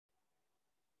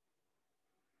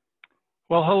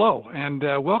Well, hello and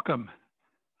welcome.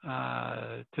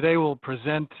 Today we'll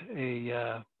present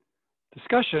a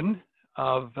discussion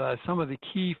of some of the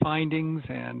key findings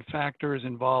and factors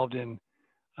involved in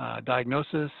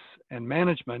diagnosis and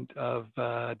management of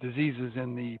diseases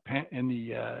in the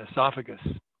esophagus.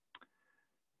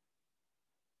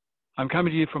 I'm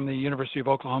coming to you from the University of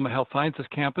Oklahoma Health Sciences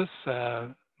campus.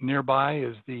 Nearby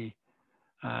is the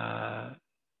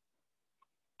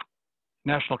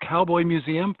National Cowboy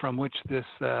Museum, from which this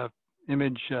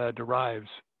image derives.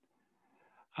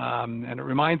 And it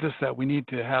reminds us that we need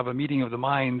to have a meeting of the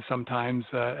minds sometimes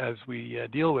as we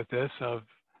deal with this, of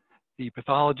the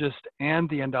pathologist and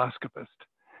the endoscopist.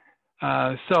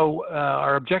 So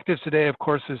our objective today, of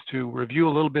course, is to review a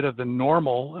little bit of the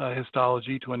normal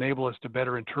histology to enable us to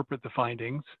better interpret the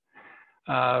findings.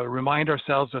 Remind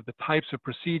ourselves of the types of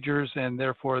procedures and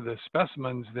therefore the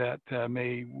specimens that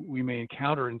we may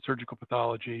encounter in surgical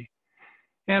pathology,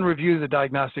 and review the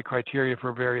diagnostic criteria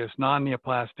for various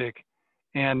non-neoplastic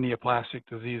and neoplastic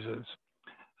diseases.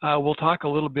 We'll talk a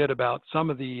little bit about some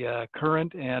of the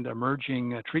current and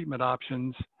emerging treatment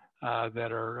options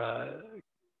that are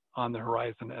on the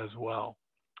horizon as well.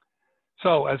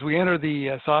 So as we enter the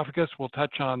esophagus, we'll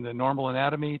touch on the normal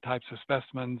anatomy, types of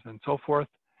specimens, and so forth.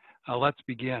 Let's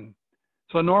begin.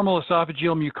 So normal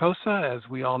esophageal mucosa, as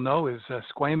we all know, is a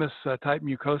squamous type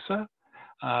mucosa.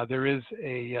 There is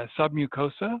a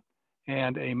submucosa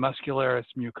and a muscularis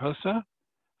mucosa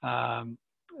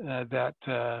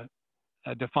that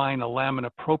define a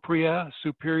lamina propria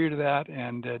superior to that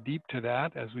and deep to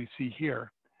that, as we see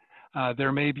here.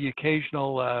 There may be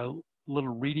occasional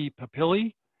little reedy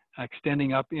papillae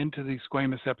extending up into the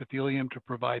squamous epithelium to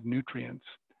provide nutrients.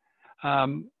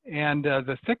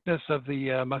 The thickness of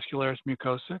the muscularis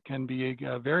mucosa can be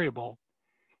variable.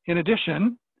 In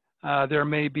addition, there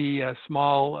may be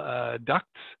small ducts,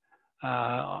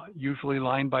 usually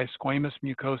lined by squamous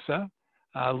mucosa,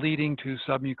 leading to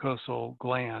submucosal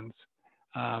glands.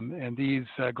 And these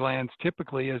glands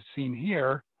typically, as seen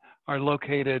here, are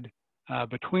located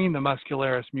between the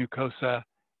muscularis mucosa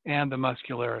and the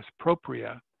muscularis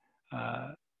propria.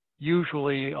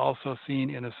 Usually also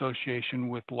seen in association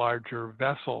with larger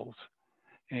vessels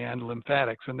and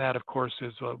lymphatics. And that, of course,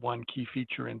 is one key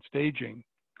feature in staging.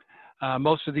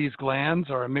 Most of these glands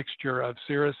are a mixture of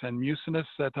serous and mucinous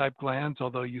type glands,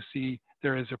 although you see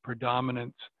there is a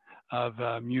predominance of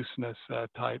mucinous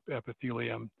type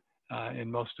epithelium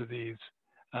in most of these,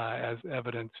 as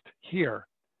evidenced here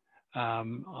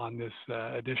on this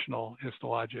additional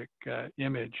histologic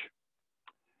image.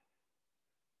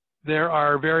 There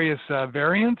are various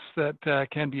variants that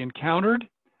can be encountered.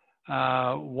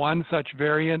 One such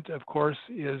variant, of course,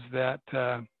 is that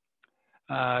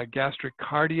gastric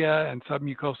cardia and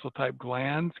submucosal type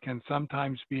glands can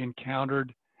sometimes be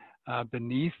encountered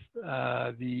beneath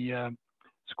the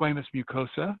squamous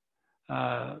mucosa,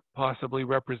 possibly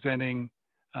representing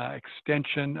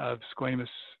extension of squamous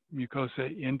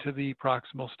mucosa into the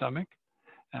proximal stomach.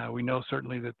 We know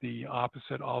certainly that the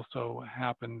opposite also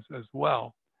happens as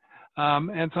well.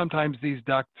 And sometimes these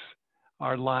ducts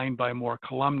are lined by more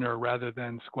columnar rather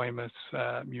than squamous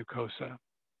mucosa.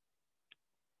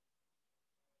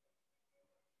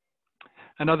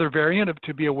 Another variant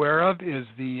to be aware of is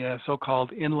the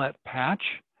so-called inlet patch.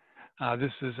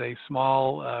 This is a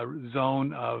small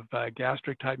zone of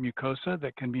gastric type mucosa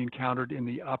that can be encountered in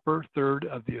the upper third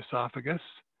of the esophagus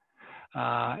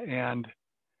and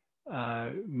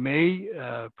may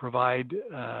provide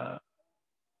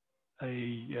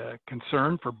a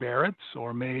concern for Barrett's,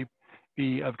 or may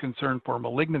be of concern for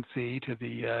malignancy to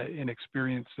the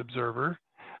inexperienced observer.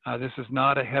 This is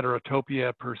not a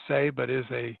heterotopia per se, but is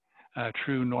a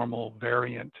true normal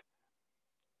variant.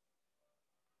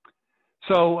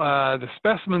 So the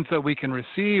specimens that we can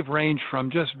receive range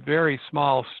from just very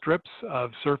small strips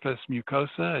of surface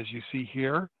mucosa, as you see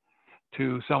here,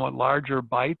 to somewhat larger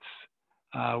bites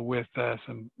with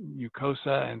some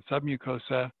mucosa and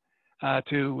submucosa,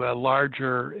 to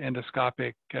larger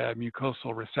endoscopic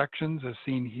mucosal resections, as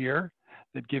seen here,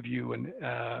 that give you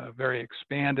a very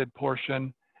expanded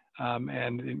portion,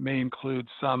 and it may include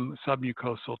some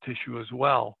submucosal tissue as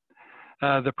well.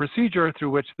 The procedure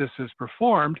through which this is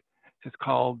performed is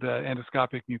called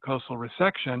endoscopic mucosal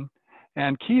resection,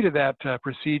 and key to that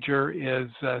procedure is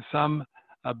some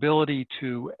ability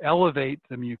to elevate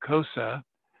the mucosa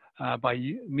by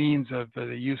means of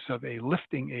the use of a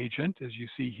lifting agent, as you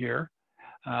see here,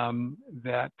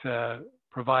 that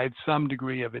provides some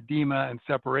degree of edema and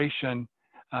separation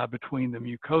between the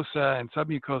mucosa and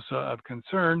submucosa of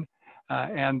concern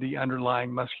and the underlying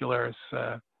muscularis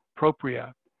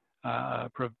propria,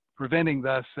 preventing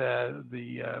thus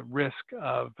the risk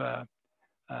of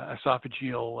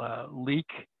esophageal leak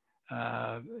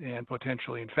and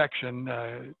potentially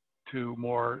infection to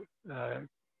more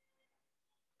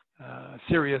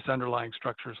serious underlying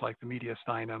structures like the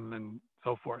mediastinum and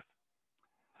so forth.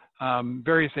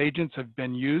 Various agents have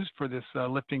been used for this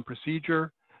lifting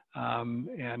procedure,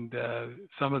 and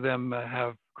some of them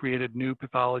have created new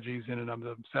pathologies in and of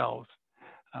themselves,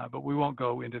 but we won't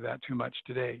go into that too much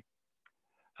today.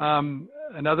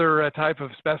 Another type of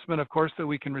specimen, of course, that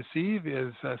we can receive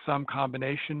is some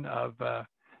combination of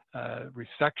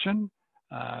resection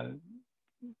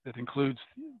that includes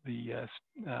the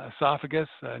esophagus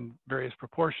in various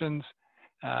proportions,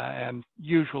 and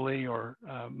usually, or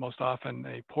most often,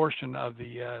 a portion of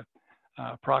the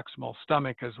proximal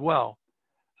stomach as well.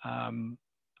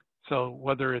 So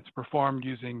whether it's performed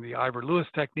using the Ivor-Lewis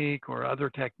technique or other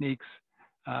techniques,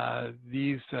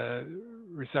 these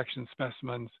resection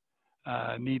specimens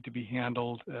need to be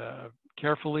handled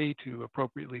carefully to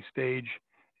appropriately stage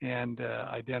and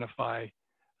identify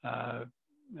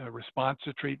a response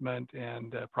to treatment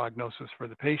and prognosis for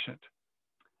the patient.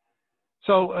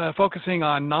 So focusing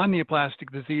on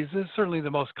non-neoplastic diseases, certainly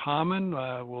the most common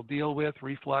we'll deal with,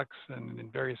 reflux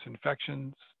and various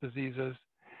infections diseases,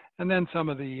 and then some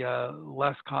of the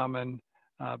less common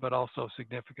but also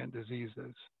significant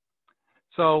diseases.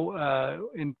 So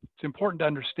it's important to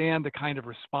understand the kind of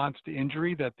response to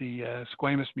injury that the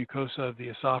squamous mucosa of the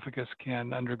esophagus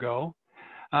can undergo.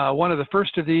 One of the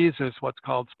first of these is what's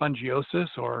called spongiosis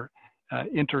or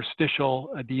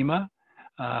interstitial edema.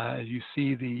 You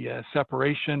see the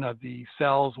separation of the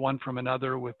cells one from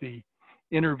another with the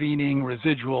intervening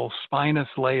residual spinous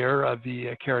layer of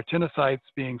the keratinocytes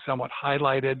being somewhat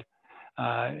highlighted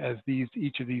as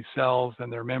each of these cells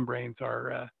and their membranes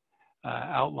are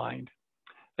outlined.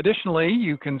 Additionally,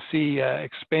 you can see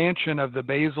expansion of the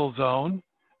basal zone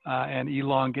and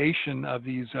elongation of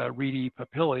these reedy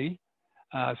papillae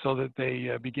so that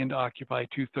they begin to occupy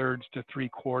 2/3 to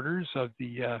 3/4 of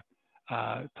the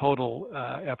total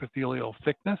epithelial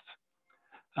thickness.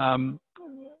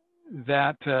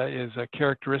 That is a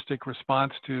characteristic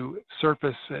response to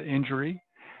surface injury.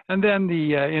 And then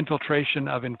the infiltration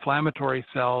of inflammatory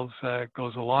cells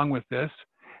goes along with this.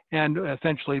 And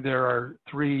essentially there are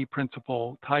three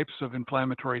principal types of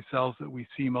inflammatory cells that we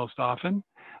see most often.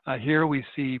 Here we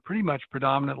see pretty much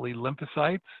predominantly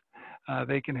lymphocytes.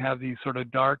 They can have these sort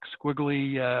of dark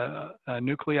squiggly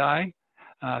nuclei,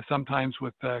 sometimes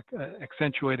with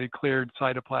accentuated cleared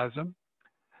cytoplasm.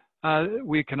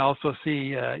 We can also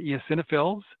see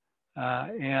eosinophils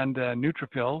and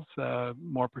neutrophils,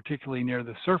 more particularly near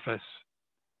the surface.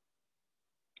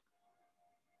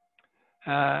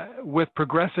 With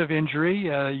progressive injury,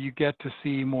 you get to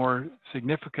see more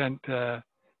significant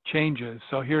changes.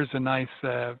 So here's a nice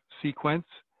sequence,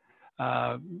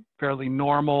 fairly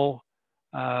normal,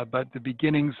 but the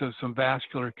beginnings of some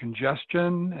vascular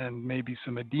congestion and maybe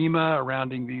some edema around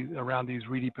these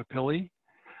reedy papillae.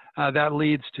 That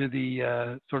leads to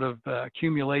the sort of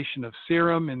accumulation of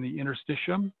serum in the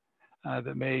interstitium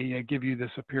that may give you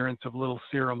this appearance of little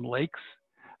serum lakes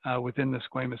within the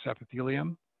squamous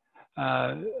epithelium.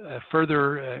 A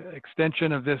further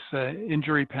extension of this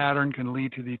injury pattern can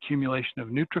lead to the accumulation of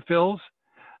neutrophils,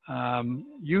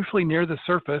 usually near the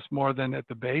surface more than at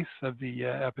the base of the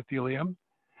epithelium,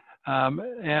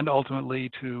 and ultimately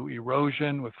to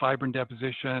erosion with fibrin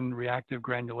deposition, reactive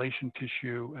granulation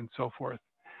tissue, and so forth.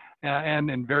 And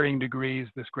in varying degrees,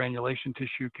 this granulation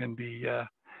tissue can be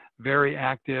very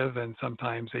active and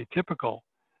sometimes atypical.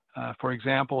 For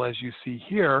example, as you see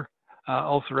here,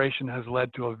 ulceration has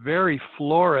led to a very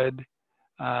florid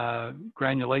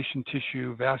granulation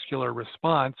tissue vascular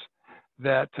response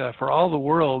that for all the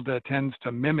world tends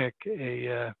to mimic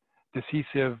a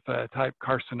adhesive type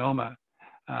carcinoma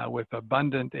with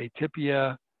abundant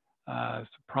atypia,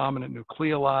 prominent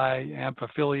nucleoli,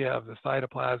 amphiphilia of the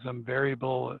cytoplasm,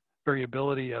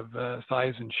 variability of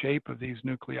size and shape of these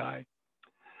nuclei.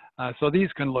 So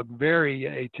these can look very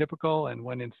atypical, and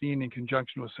when seen in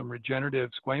conjunction with some regenerative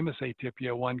squamous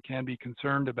atypia, one can be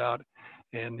concerned about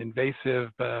an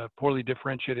invasive, poorly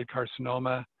differentiated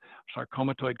carcinoma,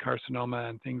 sarcomatoid carcinoma,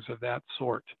 and things of that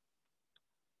sort.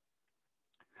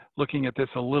 Looking at this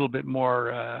a little bit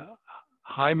more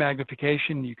high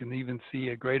magnification, you can even see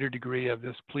a greater degree of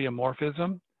this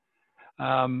pleomorphism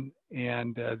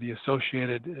and the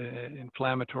associated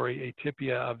inflammatory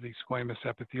atypia of the squamous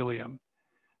epithelium.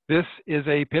 This is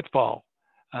a pitfall,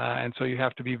 and so you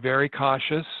have to be very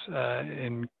cautious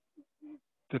in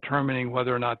determining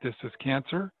whether or not this is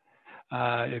cancer.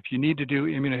 If you need to do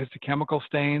immunohistochemical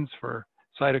stains for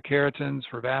cytokeratins,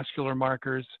 for vascular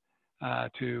markers,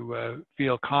 to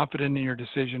feel confident in your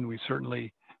decision, we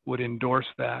certainly would endorse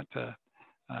that.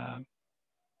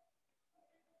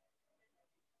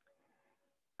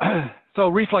 So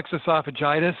reflux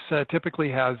esophagitis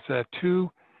typically has two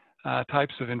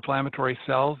types of inflammatory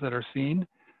cells that are seen.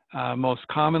 Most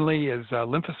commonly is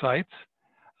lymphocytes,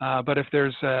 but if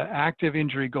there's active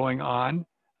injury going on,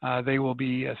 they will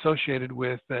be associated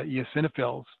with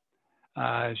eosinophils.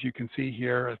 As you can see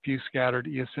here, a few scattered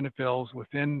eosinophils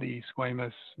within the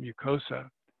squamous mucosa.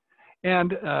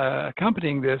 And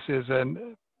accompanying this is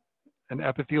an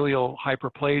epithelial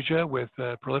hyperplasia with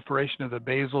proliferation of the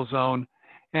basal zone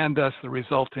and thus the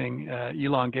resulting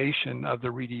elongation of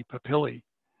the reedy papillae.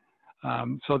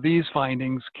 So these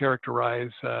findings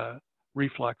characterize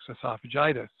reflux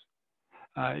esophagitis.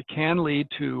 It can lead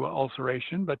to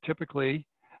ulceration, but typically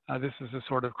this is a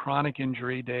sort of chronic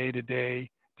injury, day-to-day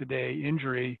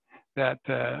injury that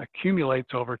accumulates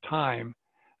over time,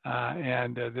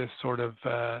 and this sort of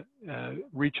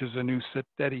reaches a new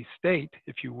steady state,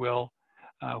 if you will,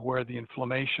 where the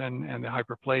inflammation and the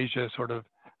hyperplasia sort of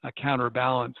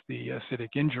counterbalance the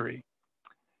acidic injury.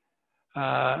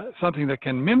 Something that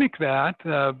can mimic that,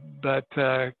 but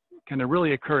can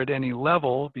really occur at any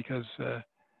level because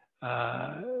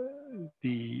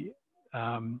the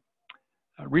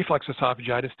reflux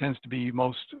esophagitis tends to be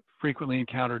most frequently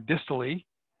encountered distally,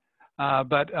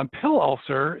 but a pill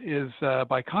ulcer is,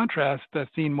 by contrast,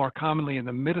 seen more commonly in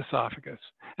the mid-esophagus.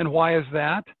 And why is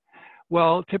that?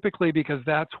 Well, typically because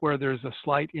that's where there's a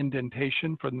slight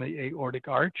indentation from the aortic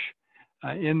arch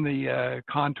in the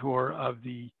contour of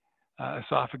the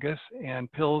esophagus,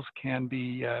 and pills can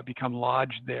become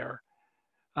lodged there.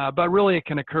 But really it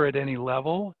can occur at any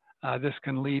level. This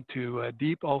can lead to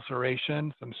deep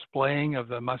ulceration, some splaying of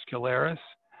the muscularis,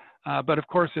 but of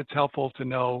course it's helpful to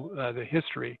know the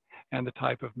history and the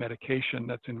type of medication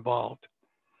that's involved.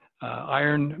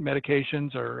 Iron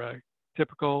medications are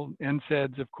typical,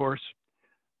 NSAIDs of course.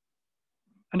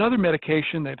 Another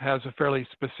medication that has a fairly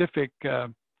specific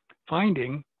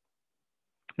finding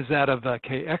is that of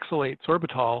K-exolate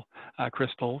sorbitol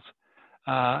crystals,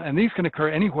 and these can occur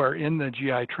anywhere in the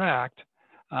GI tract,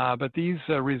 but these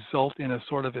result in a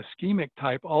sort of ischemic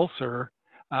type ulcer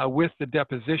with the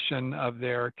deposition of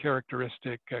their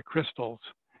characteristic crystals.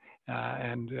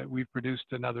 And we've produced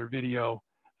another video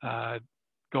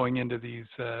going into these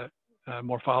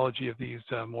morphology of these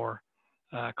more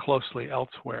closely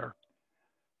elsewhere.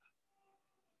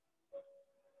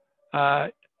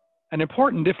 An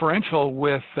important differential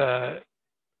with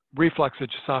reflux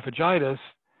esophagitis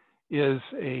is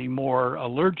a more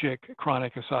allergic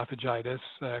chronic esophagitis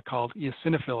called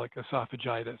eosinophilic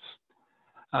esophagitis.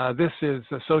 This is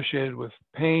associated with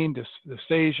pain,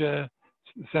 dysphagia,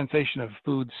 sensation of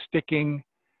food sticking,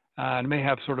 and may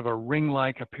have sort of a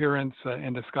ring-like appearance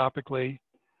endoscopically.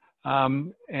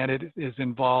 And it is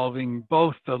involving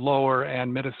both the lower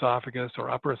and mid-esophagus or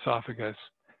upper esophagus.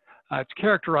 It's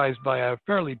characterized by a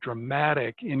fairly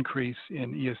dramatic increase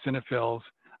in eosinophils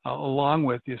along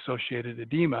with the associated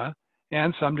edema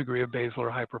and some degree of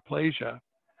basilar hyperplasia.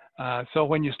 So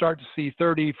when you start to see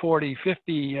 30, 40,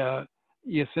 50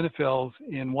 eosinophils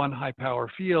in one high power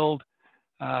field,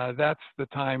 that's the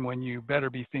time when you better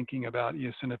be thinking about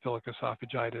eosinophilic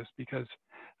esophagitis, because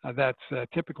that's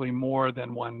typically more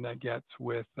than one gets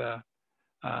with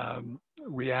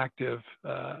reactive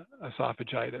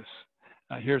esophagitis.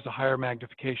 Here's a higher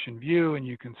magnification view, and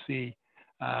you can see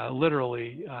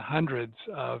literally hundreds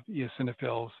of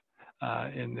eosinophils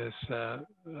in this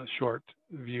short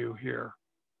view here.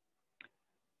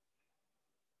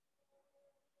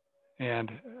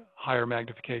 And higher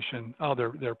magnification. Oh,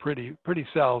 they're pretty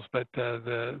cells, but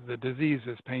the disease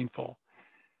is painful.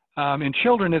 In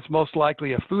children, it's most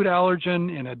likely a food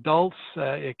allergen. In adults,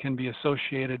 it can be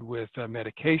associated with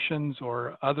medications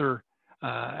or other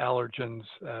allergens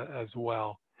as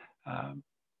well.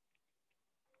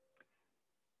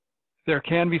 There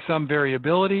can be some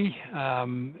variability,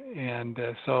 and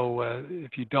so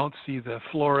if you don't see the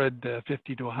florid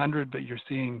 50 to 100, but you're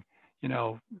seeing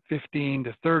 15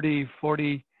 to 30,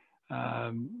 40,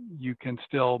 you can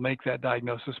still make that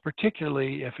diagnosis,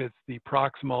 particularly if it's the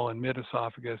proximal and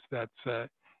mid-esophagus that's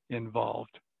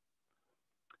involved.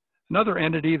 Another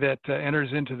entity that enters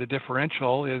into the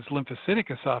differential is lymphocytic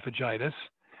esophagitis,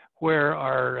 where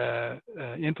our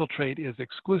infiltrate is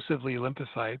exclusively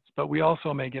lymphocytes, but we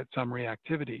also may get some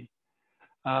reactivity.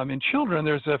 In children,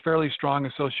 there's a fairly strong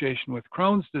association with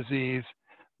Crohn's disease,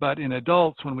 but in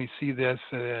adults, when we see this,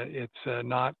 it's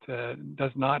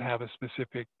does not have a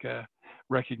specific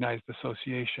recognized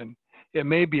association. It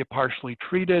may be a partially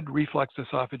treated reflux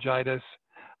esophagitis,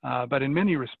 but in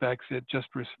many respects, it just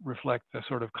reflects a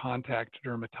sort of contact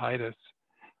dermatitis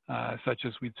such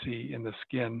as we'd see in the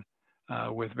skin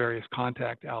with various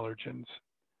contact allergens.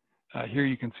 Here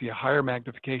you can see a higher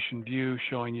magnification view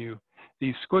showing you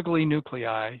these squiggly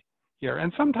nuclei here.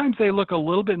 And sometimes they look a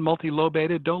little bit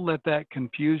multilobated. Don't let that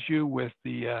confuse you with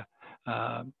the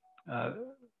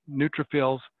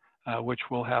neutrophils, which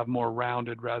will have more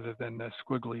rounded rather than the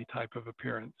squiggly type of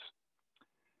appearance.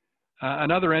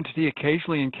 Another entity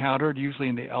occasionally encountered, usually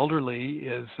in the elderly,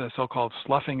 is so-called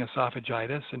sloughing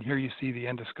esophagitis. And here you see the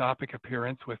endoscopic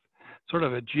appearance with sort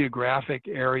of a geographic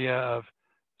area of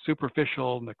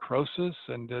superficial necrosis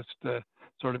and just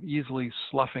sort of easily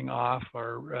sloughing off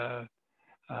or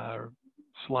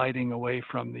sliding away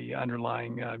from the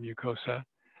underlying mucosa.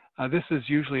 This is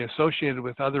usually associated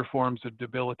with other forms of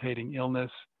debilitating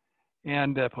illness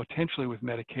and potentially with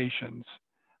medications.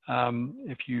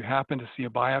 If you happen to see a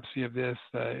biopsy of this,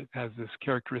 it has this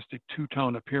characteristic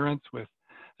two-tone appearance with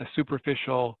a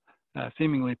superficial,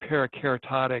 seemingly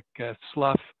parakeratotic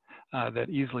slough that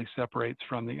easily separates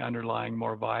from the underlying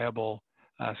more viable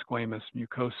squamous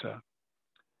mucosa.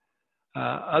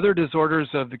 Other disorders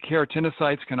of the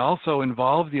keratinocytes can also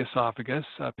involve the esophagus.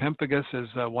 Pemphigus is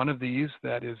one of these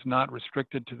that is not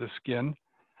restricted to the skin.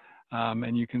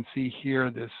 And you can see here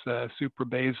this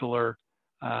suprabasilar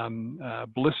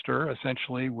blister,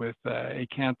 essentially, with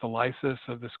acantholysis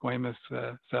of the squamous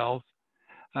cells.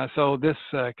 So this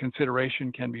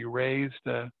consideration can be raised,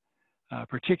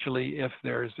 particularly if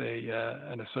there's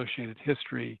an associated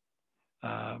history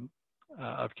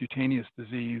of cutaneous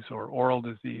disease or oral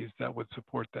disease that would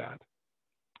support that.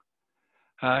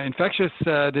 Infectious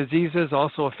diseases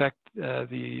also affect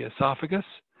the esophagus.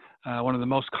 One of the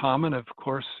most common, of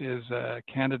course, is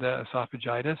Candida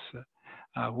esophagitis,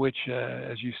 which,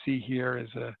 as you see here, is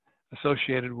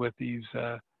associated with these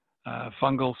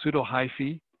fungal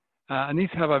pseudohyphae. And these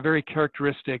have a very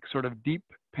characteristic sort of deep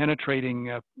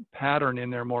penetrating pattern in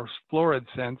their more florid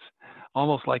sense,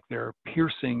 almost like they're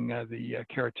piercing the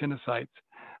keratinocytes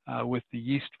with the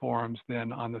yeast forms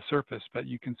then on the surface. But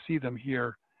you can see them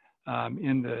here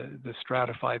in the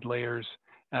stratified layers,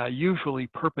 usually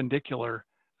perpendicular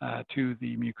to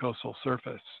the mucosal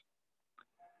surface.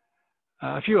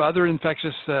 A few other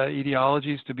infectious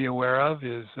etiologies to be aware of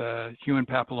is human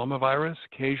papillomavirus,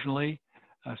 occasionally,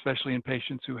 especially in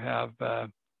patients who have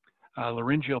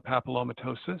laryngeal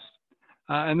papillomatosis,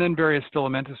 and then various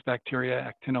filamentous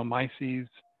bacteria, actinomyces,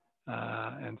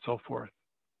 and so forth.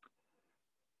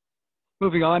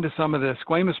 Moving on to some of the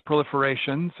squamous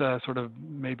proliferations, sort of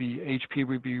maybe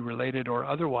HPV related or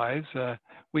otherwise,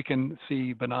 we can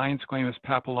see benign squamous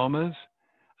papillomas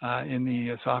in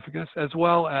the esophagus, as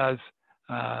well as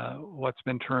what's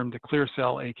been termed a clear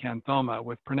cell acanthoma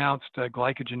with pronounced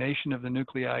glycogenation of the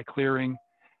nuclei clearing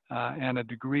and a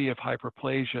degree of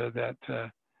hyperplasia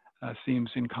that seems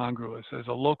incongruous. As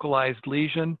a localized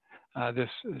lesion, this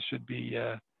should be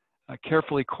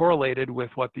carefully correlated with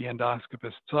what the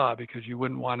endoscopist saw, because you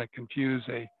wouldn't want to confuse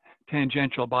a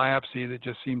tangential biopsy that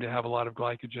just seemed to have a lot of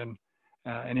glycogen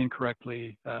and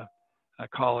incorrectly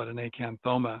call it an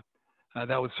acanthoma.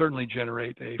 That would certainly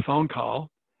generate a phone call.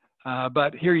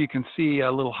 But here you can see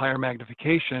a little higher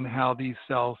magnification how these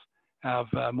cells have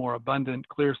more abundant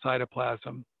clear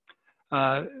cytoplasm.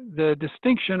 The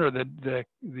distinction or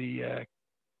the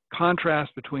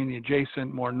contrast between the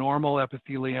adjacent more normal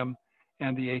epithelium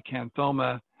and the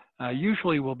acanthoma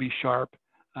usually will be sharp,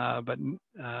 but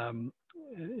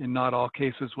in not all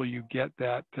cases will you get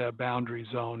that boundary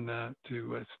zone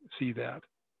to see that.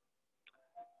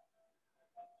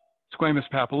 Squamous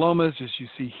papillomas, as you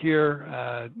see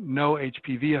here, no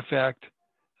HPV effect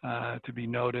to be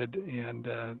noted, and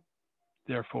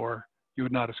therefore you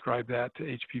would not ascribe that to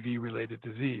HPV-related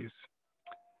disease.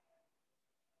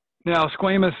 Now,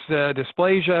 squamous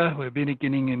dysplasia, we're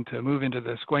beginning to move into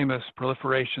the squamous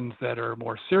proliferations that are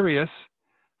more serious.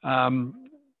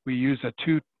 We use a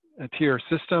two-tier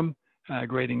system,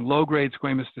 grading low-grade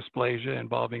squamous dysplasia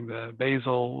involving the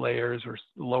basal layers or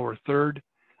lower third,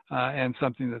 and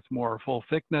something that's more full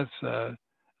thickness,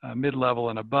 mid-level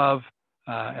and above,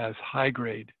 as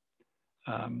high-grade.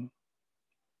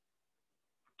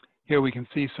 Here we can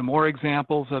see some more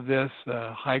examples of this,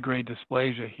 high-grade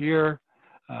dysplasia here,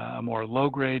 a more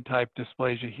low-grade type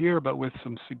dysplasia here, but with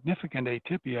some significant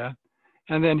atypia.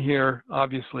 And then here,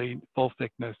 obviously,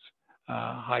 full-thickness,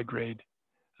 high-grade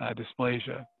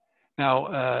dysplasia.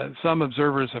 Now, some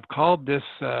observers have called this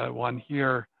one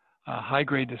here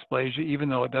high-grade dysplasia, even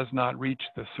though it does not reach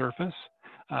the surface,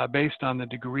 based on the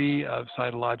degree of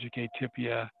cytologic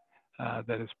atypia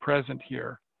that is present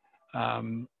here,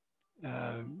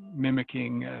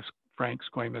 mimicking frank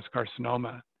squamous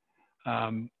carcinoma.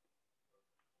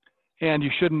 And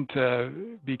you shouldn't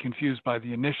be confused by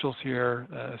the initials here,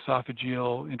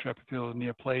 esophageal intraepithelial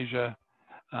neoplasia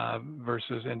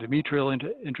versus endometrial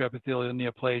intraepithelial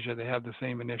neoplasia. They have the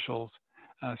same initials,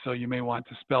 so you may want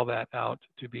to spell that out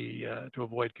to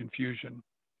avoid confusion.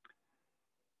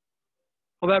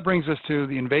 Well, that brings us to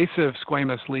the invasive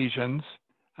squamous lesions.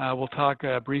 We'll talk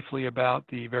briefly about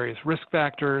the various risk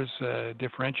factors,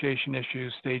 differentiation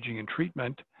issues, staging, and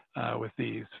treatment with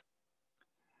these.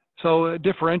 So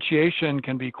differentiation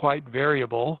can be quite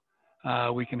variable.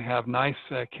 We can have nice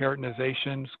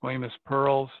keratinization, squamous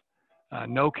pearls,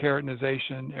 no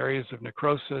keratinization, areas of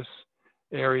necrosis,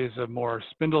 areas of more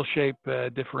spindle shape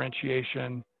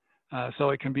differentiation. So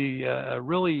it can be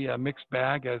really a mixed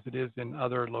bag, as it is in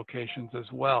other locations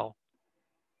as well.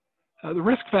 The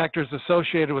risk factors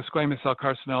associated with squamous cell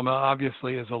carcinoma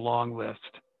obviously is a long list.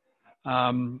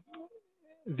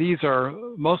 These are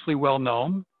mostly well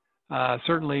known.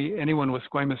 Certainly anyone with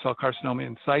squamous cell carcinoma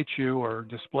in situ or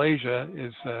dysplasia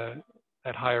is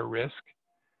at higher risk.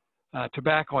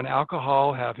 Tobacco and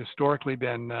alcohol have historically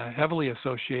been heavily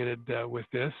associated with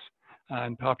this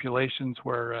in populations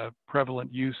where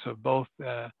prevalent use of both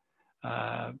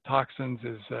toxins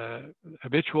is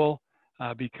habitual,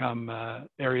 become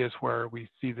areas where we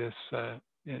see this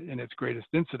in its greatest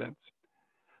incidence.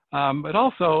 But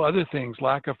also other things,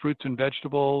 lack of fruits and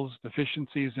vegetables,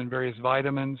 deficiencies in various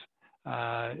vitamins,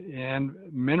 and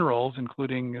minerals,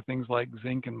 including things like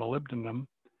zinc and molybdenum,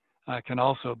 can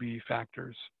also be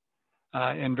factors.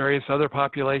 In various other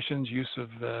populations, use of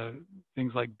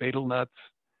things like betel nuts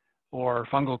or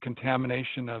fungal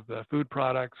contamination of food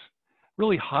products,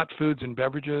 really hot foods and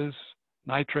beverages,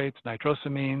 nitrates,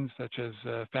 nitrosamines, such as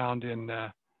found in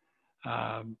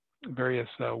various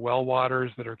well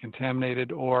waters that are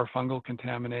contaminated, or fungal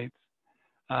contaminants,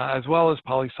 as well as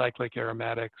polycyclic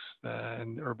aromatics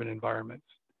in urban environments.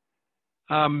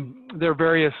 There are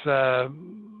various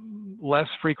less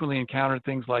frequently encountered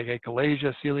things like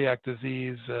achalasia, celiac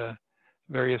disease,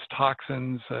 various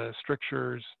toxins,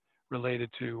 strictures related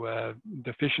to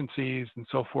deficiencies and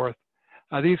so forth.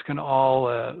 These can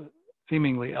all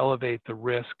seemingly elevate the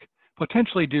risk,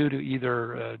 potentially due to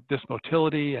either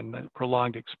dysmotility and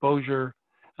prolonged exposure,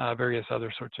 various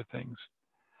other sorts of things.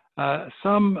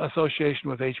 Some association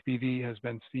with HPV has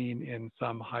been seen in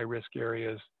some high-risk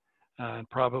areas,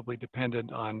 probably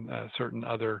dependent on certain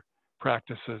other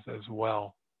practices as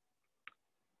well.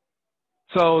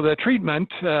 So the treatment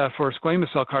for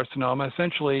squamous cell carcinoma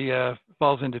essentially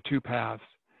falls into two paths.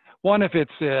 One, if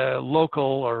it's local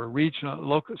or regional,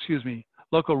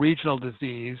 local regional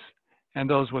disease, and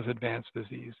those with advanced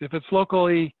disease. If it's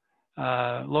local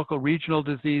regional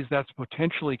disease, that's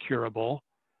potentially curable.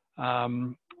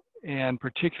 And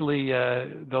particularly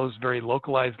those very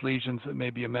localized lesions that may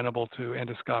be amenable to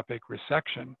endoscopic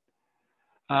resection.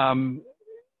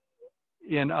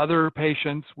 In other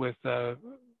patients with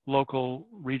local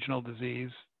regional disease,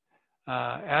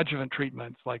 adjuvant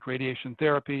treatments like radiation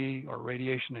therapy or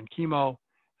radiation and chemo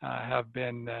have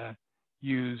been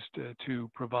used to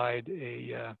provide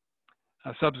a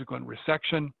subsequent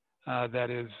resection that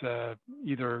is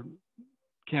either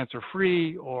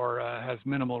cancer-free or has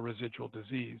minimal residual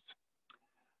disease.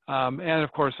 And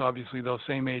of course, obviously, those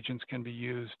same agents can be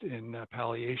used in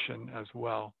palliation as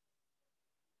well.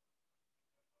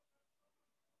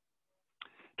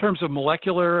 In terms of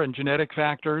molecular and genetic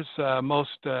factors, most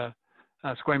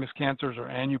squamous cancers are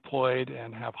aneuploid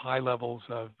and have high levels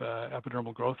of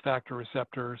epidermal growth factor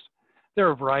receptors. There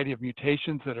are a variety of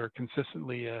mutations that are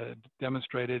consistently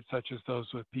demonstrated, such as those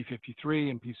with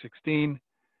P53 and P16,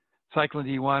 cyclin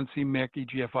D1, c-MYC,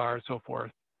 EGFR, and so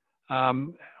forth.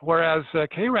 Whereas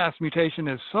KRAS mutation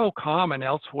is so common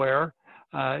elsewhere,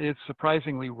 it's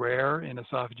surprisingly rare in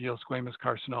esophageal squamous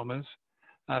carcinomas.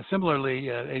 Similarly,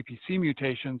 APC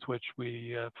mutations, which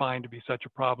we find to be such a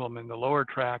problem in the lower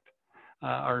tract,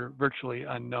 are virtually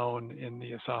unknown in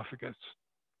the esophagus.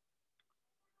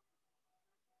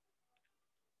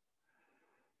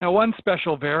 Now, one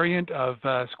special variant of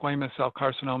squamous cell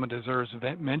carcinoma deserves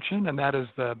mention, and that is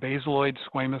the basaloid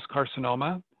squamous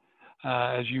carcinoma.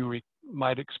 As you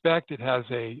might expect, it has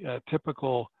a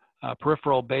typical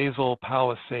peripheral basal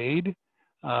palisade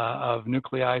of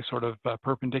nuclei sort of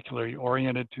perpendicularly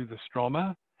oriented to the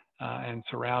stroma and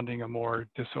surrounding a more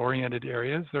disoriented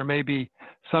areas. There may be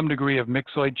some degree of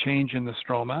myxoid change in the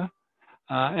stroma.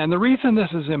 And the reason this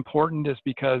is important is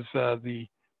because the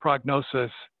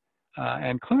prognosis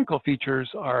and clinical features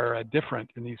are different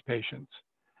in these patients.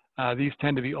 These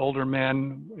tend to be older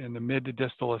men in the mid to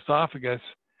distal esophagus,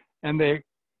 and they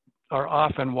are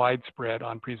often widespread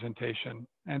on presentation.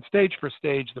 And stage for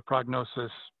stage, the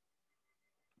prognosis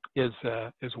is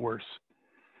worse.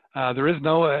 There is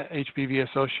no HPV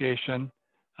association,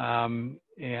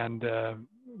 and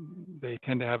they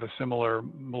tend to have a similar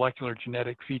molecular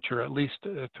genetic feature, at least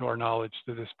to our knowledge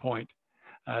to this point.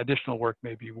 Additional work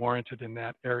may be warranted in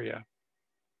that area.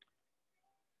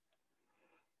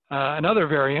 Another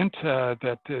variant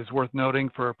that is worth noting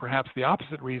for perhaps the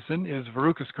opposite reason is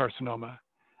verrucous carcinoma.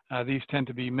 These tend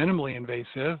to be minimally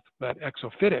invasive, but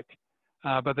exophytic,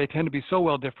 but they tend to be so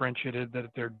well differentiated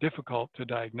that they're difficult to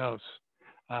diagnose,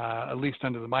 at least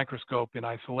under the microscope in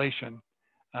isolation.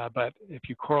 But if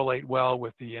you correlate well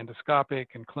with the endoscopic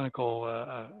and clinical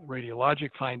radiologic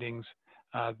findings,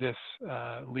 this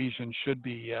lesion should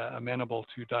be amenable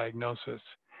to diagnosis.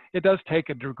 It does take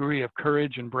a degree of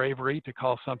courage and bravery to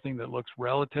call something that looks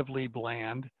relatively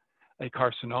bland a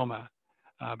carcinoma,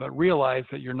 but realize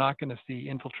that you're not going to see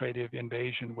infiltrative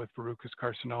invasion with verrucous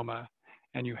carcinoma,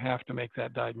 and you have to make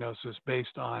that diagnosis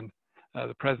based on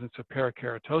the presence of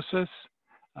parakeratosis,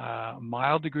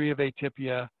 mild degree of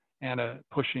atypia, and a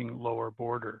pushing lower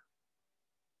border.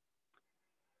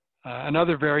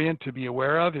 Another variant to be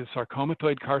aware of is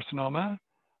sarcomatoid carcinoma,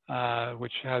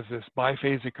 which has this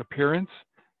biphasic appearance.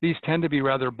 These tend to be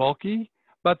rather bulky,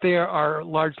 but they are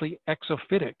largely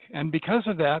exophytic. And because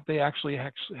of that, they actually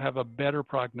have a better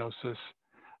prognosis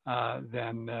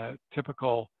than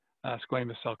typical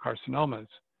squamous cell carcinomas.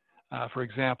 For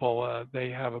example, they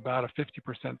have about a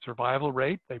 50% survival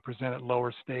rate. They present at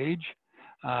lower stage,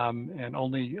 and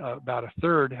only about a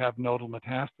third have nodal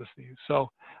metastases. So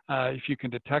if you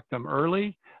can detect them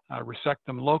early, resect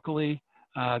them locally,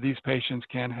 these patients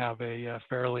can have a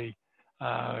fairly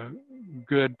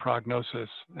good prognosis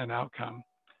and outcome.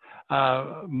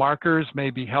 Markers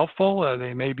may be helpful.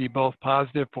 They may be both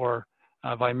positive for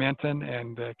vimentin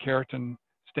and keratin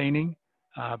staining,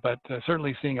 but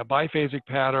certainly seeing a biphasic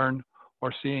pattern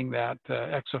or seeing that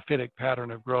exophytic pattern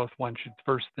of growth, one should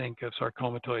first think of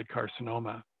sarcomatoid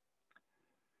carcinoma.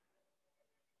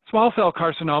 Small cell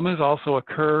carcinomas also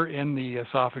occur in the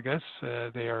esophagus.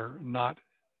 They are not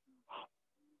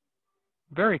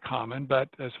very common, but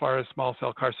as far as small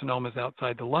cell carcinomas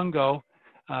outside the lung go,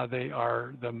 they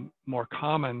are the more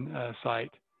common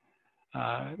site.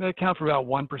 They account for about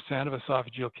 1% of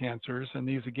esophageal cancers, and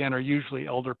these again are usually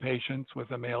older patients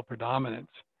with a male predominance.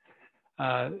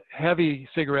 Heavy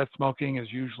cigarette smoking is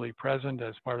usually present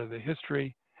as part of the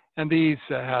history, and these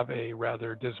have a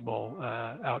rather dismal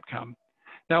outcome.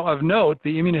 Now, of note,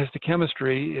 the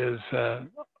immunohistochemistry is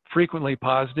frequently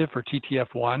positive for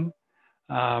TTF1,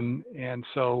 and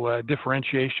so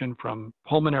differentiation from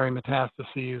pulmonary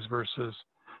metastases versus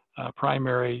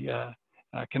primary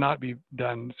cannot be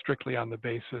done strictly on the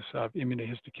basis of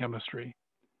immunohistochemistry,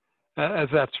 as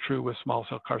that's true with small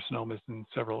cell carcinomas in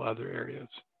several other areas.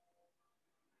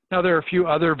 Now, there are a few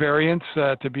other variants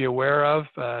to be aware of,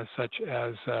 such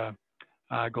as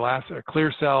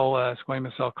clear cell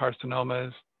squamous cell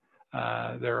carcinomas.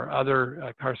 There are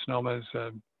other carcinomas,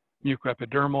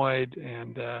 mucoepidermoid,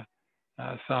 and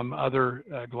some other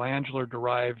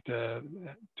glandular-derived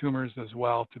tumors as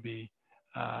well to be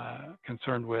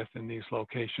concerned with in these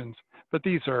locations. But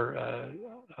these are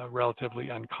relatively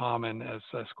uncommon as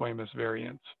squamous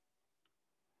variants.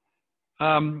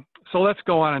 So let's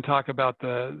go on and talk about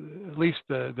at least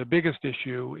the biggest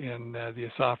issue in the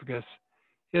esophagus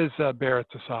is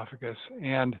Barrett's esophagus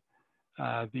and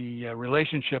the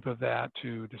relationship of that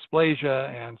to dysplasia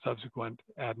and subsequent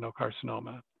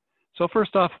adenocarcinoma. So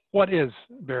first off, what is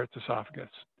Barrett's esophagus?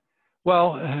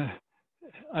 Well,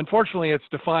 unfortunately, it's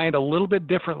defined a little bit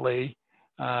differently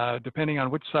depending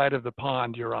on which side of the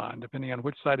pond you're on, depending on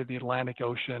which side of the Atlantic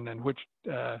Ocean and which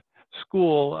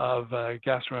school of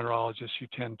gastroenterologists you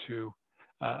tend to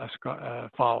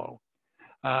follow.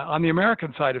 On the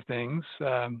American side of things,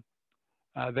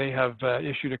 they have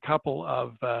issued a couple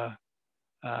of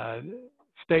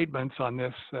statements on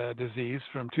this disease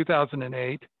from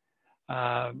 2008.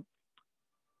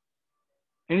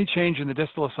 Any change in the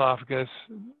distal esophagus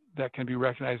that can be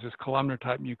recognized as columnar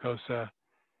type mucosa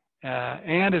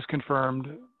and is confirmed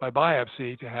by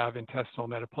biopsy to have intestinal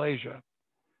metaplasia.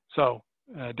 So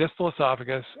distal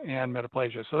esophagus and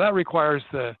metaplasia. So that requires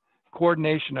the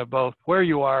coordination of both where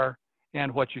you are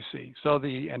and what you see. So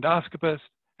the endoscopist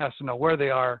has to know where they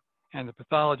are, and the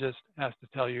pathologist has to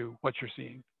tell you what you're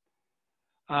seeing.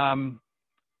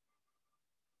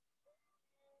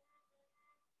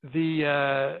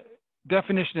 The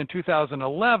definition in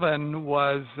 2011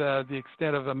 was the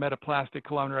extent of a metaplastic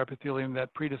columnar epithelium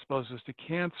that predisposes to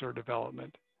cancer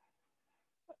development.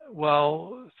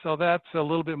 Well, so that's a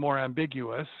little bit more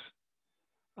ambiguous.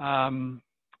 And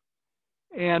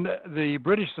the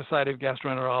British Society of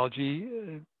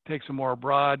Gastroenterology takes a more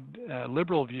broad,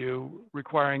 liberal view,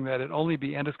 requiring that it only be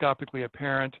endoscopically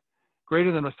apparent,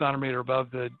 greater than a centimeter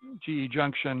above the GE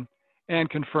junction, and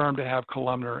confirmed to have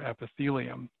columnar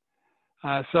epithelium.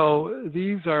 So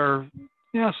these are,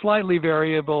 slightly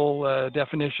variable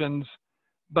definitions,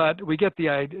 but we get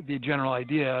the general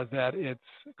idea that it's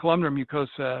columnar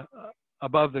mucosa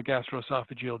above the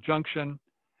gastroesophageal junction,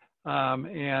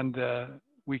 and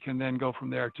we can then go from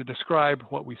there to describe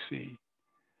what we see.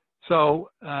 So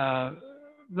the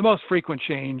most frequent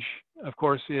change, of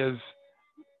course, is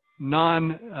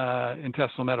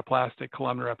non-intestinal metaplastic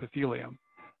columnar epithelium,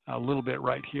 a little bit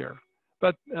right here.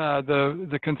 But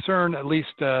the concern, at least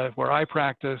where I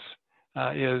practice,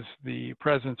 is the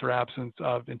presence or absence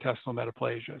of intestinal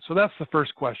metaplasia. So that's the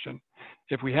first question.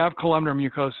 If we have columnar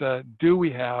mucosa, do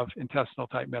we have intestinal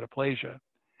type metaplasia?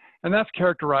 And that's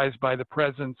characterized by the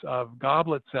presence of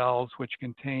goblet cells which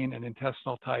contain an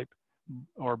intestinal type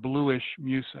or bluish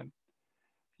mucin.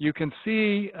 You can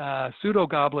see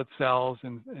pseudogoblet cells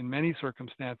in many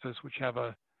circumstances which have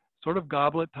a sort of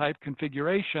goblet type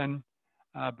configuration,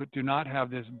 but do not have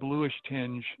this bluish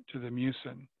tinge to the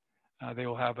mucin. They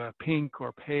will have a pink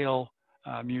or pale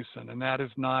mucin, and that does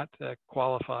not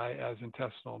qualify as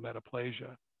intestinal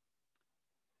metaplasia.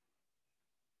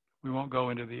 We won't go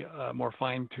into the more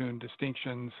fine-tuned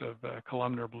distinctions of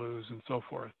columnar blues and so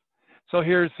forth. So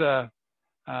here's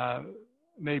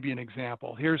maybe an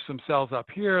example. Here's some cells up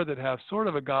here that have sort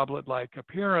of a goblet-like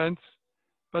appearance,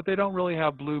 but they don't really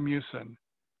have blue mucin.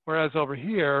 Whereas over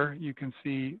here, you can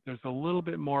see there's a little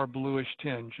bit more bluish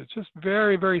tinge. It's just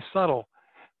very, very subtle,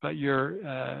 but your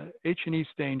H&E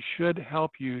stain should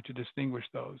help you to distinguish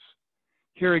those.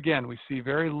 Here again, we see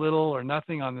very little or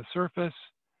nothing on the surface,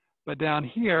 but down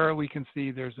here, we can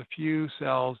see there's a few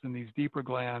cells in these deeper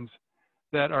glands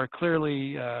that are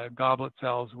clearly goblet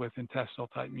cells with intestinal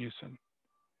type mucin.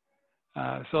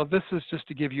 So this is just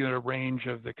to give you a range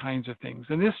of the kinds of things.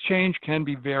 And this change can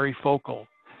be very focal.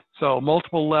 So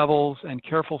multiple levels and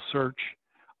careful search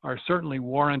are certainly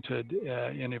warranted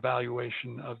in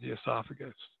evaluation of the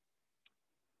esophagus.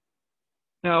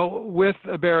 Now, with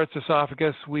Barrett's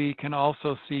esophagus, we can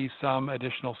also see some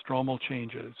additional stromal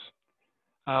changes.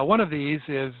 One of these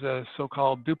is a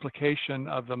so-called duplication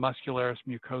of the muscularis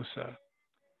mucosa.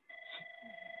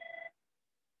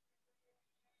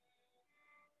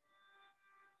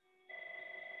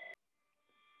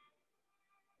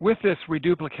 With this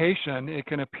reduplication, it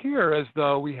can appear as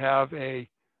though we have a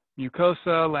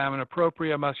mucosa, lamina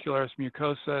propria, muscularis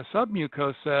mucosa,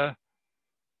 submucosa,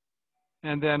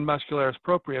 and then muscularis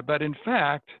propria. But in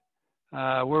fact,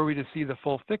 were we to see the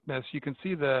full thickness, you can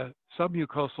see the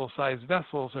submucosal sized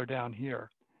vessels are down here.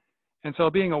 And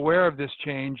so being aware of this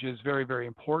change is very, very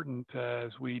important as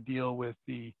we deal with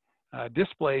the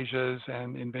dysplasias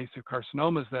and invasive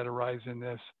carcinomas that arise in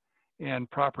this and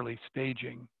properly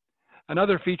staging.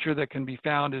 Another feature that can be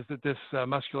found is that this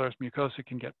muscularis mucosa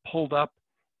can get pulled up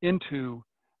into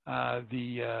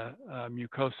the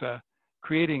mucosa,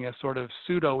 creating a sort of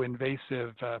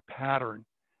pseudo-invasive pattern.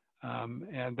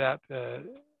 And that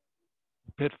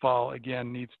pitfall,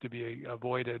 again, needs to be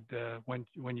avoided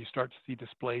when you start to see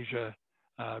dysplasia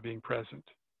being present.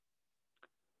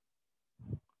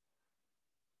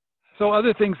 So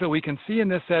other things that we can see in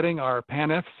this setting are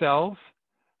PANF cells.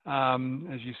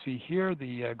 As you see here,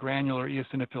 the granular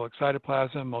eosinophilic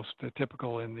cytoplasm, most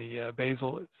typical in the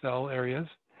basal cell areas.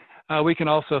 We can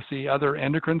also see other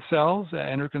endocrine cells,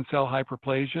 endocrine cell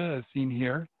hyperplasia as seen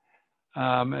here.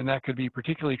 And that could be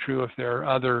particularly true if there are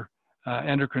other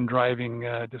endocrine driving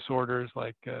disorders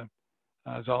like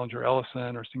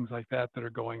Zollinger-Ellison or things like that that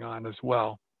are going on as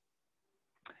well.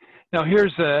 Now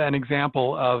here's an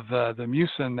example of the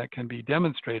mucin that can be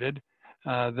demonstrated.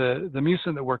 The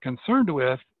mucin that we're concerned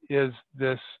with is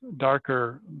this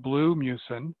darker blue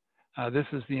mucin. This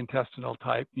is the intestinal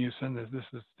type mucin. This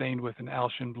is stained with an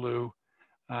Alcian blue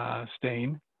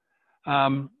stain.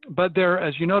 But there,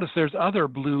 as you notice, there's other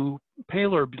blue,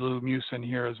 paler blue mucin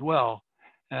here as well.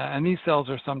 And these cells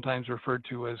are sometimes referred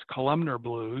to as columnar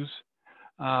blues.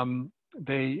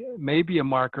 They may be a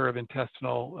marker of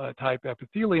intestinal type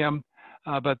epithelium,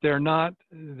 but they're not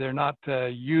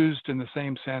used in the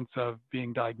same sense of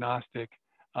being diagnostic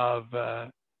of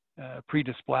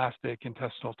predysplastic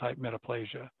intestinal type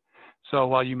metaplasia. So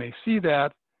while you may see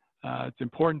that, it's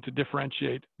important to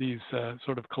differentiate these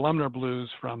sort of columnar blues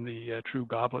from the true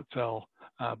goblet cell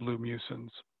blue mucins.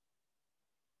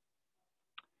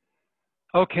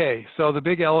 Okay, so the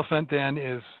big elephant then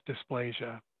is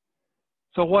dysplasia.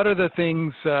 So what are the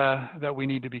things that we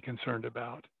need to be concerned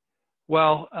about?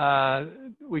 Well,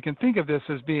 we can think of this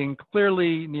as being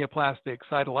clearly neoplastic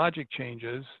cytologic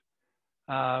changes,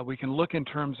 We can look in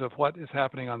terms of what is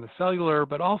happening on the cellular,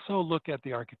 but also look at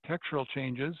the architectural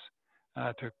changes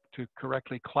to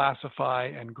correctly classify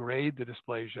and grade the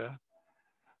dysplasia.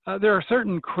 There are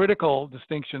certain critical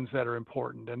distinctions that are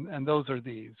important, and those are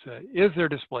these. Is there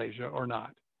dysplasia or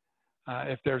not?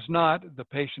 If there's not, the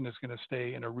patient is going to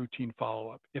stay in a routine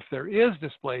follow-up. If there is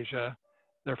dysplasia,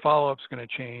 their follow-up is going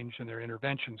to change and their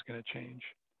intervention is going to change.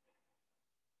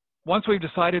 Once we've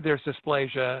decided there's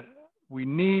dysplasia, we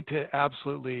need to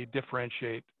absolutely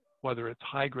differentiate whether it's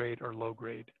high grade or low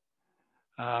grade.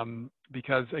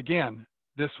 Because again,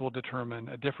 this will determine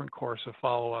a different course of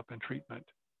follow-up and treatment.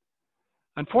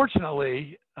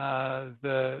 Unfortunately,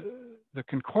 the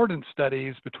concordant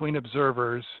studies between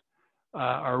observers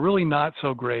are really not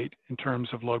so great in terms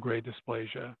of low-grade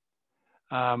dysplasia.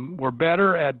 We're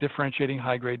better at differentiating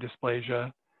high-grade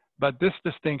dysplasia, but this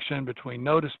distinction between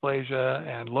no dysplasia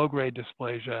and low-grade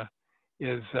dysplasia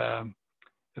is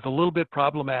a little bit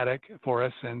problematic for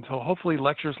us. And so hopefully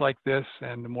lectures like this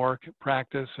and more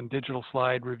practice and digital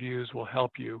slide reviews will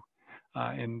help you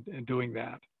in doing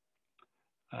that.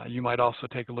 You might also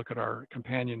take a look at our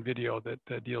companion video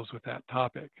that deals with that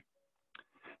topic.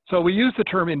 So we use the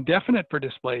term indefinite for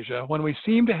dysplasia when we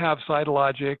seem to have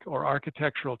cytologic or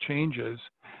architectural changes,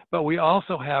 but we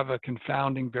also have a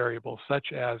confounding variable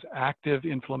such as active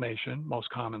inflammation, most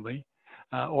commonly,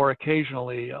 or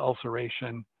occasionally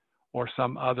ulceration or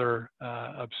some other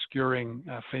obscuring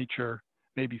feature,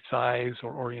 maybe size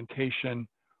or orientation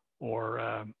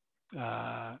or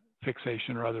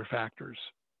fixation or other factors.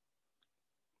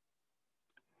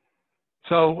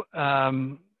 So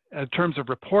in terms of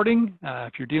reporting,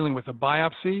 if you're dealing with a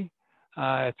biopsy,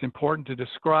 it's important to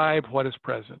describe what is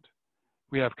present.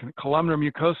 We have columnar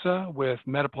mucosa with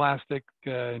metaplastic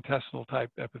intestinal type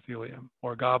epithelium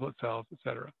or goblet cells,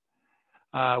 etc.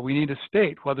 We need to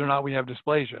state whether or not we have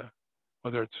dysplasia,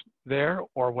 whether it's there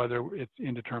or whether it's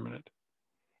indeterminate.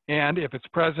 And if it's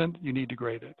present, you need to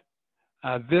grade it.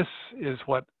 This is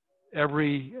what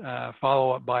every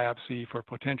follow-up biopsy for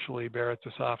potentially Barrett's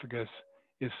esophagus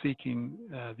is seeking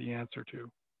the answer to.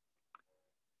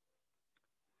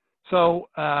 So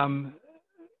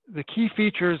the key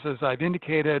features, as I've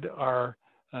indicated, are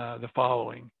the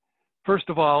following. First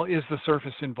of all, is the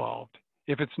surface involved?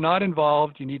 If it's not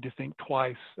involved, you need to think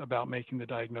twice about making the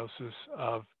diagnosis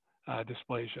of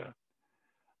dysplasia.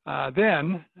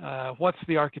 Then, what's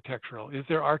the architectural? Is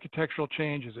there architectural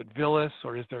change? Is it villous,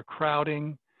 or is there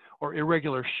crowding, or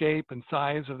irregular shape and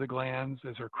size of the glands?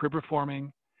 Is there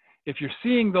cribriforming? If you're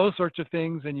seeing those sorts of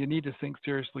things, then you need to think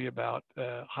seriously about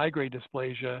high-grade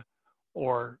dysplasia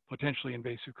or potentially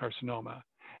invasive carcinoma.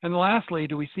 And lastly,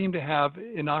 do we seem to have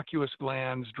innocuous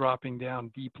glands dropping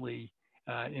down deeply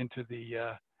into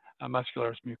the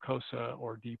muscularis mucosa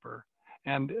or deeper?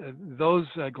 And those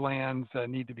glands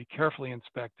need to be carefully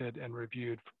inspected and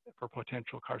reviewed for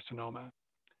potential carcinoma.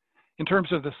 In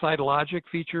terms of the cytologic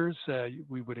features,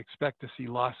 we would expect to see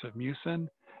loss of mucin,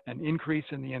 an increase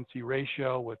in the NC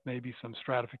ratio with maybe some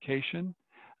stratification,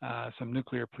 some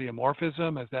nuclear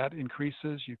pleomorphism. As that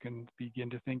increases, you can begin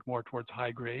to think more towards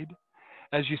high grade.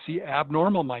 As you see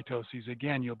abnormal mitoses,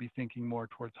 again, you'll be thinking more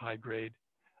towards high grade.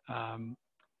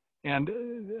 And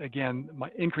again,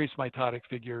 increased mitotic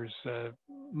figures,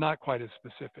 not quite as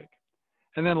specific.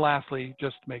 And then lastly,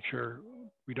 just make sure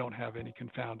we don't have any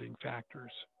confounding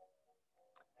factors.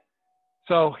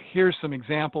 So here's some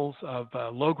examples of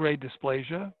low-grade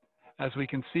dysplasia. As we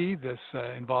can see, this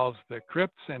involves the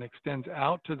crypts and extends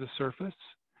out to the surface.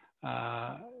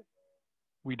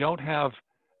 We don't have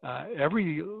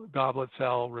every goblet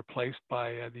cell replaced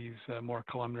by these more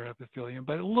columnar epithelium,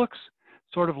 but it looks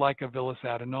sort of like a villous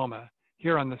adenoma.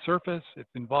 Here on the surface, it's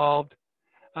involved.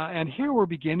 And here we're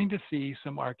beginning to see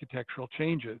some architectural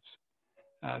changes.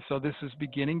 So this is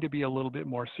beginning to be a little bit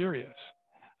more serious.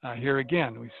 Here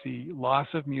again, we see loss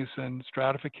of mucin,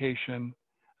 stratification,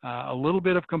 a little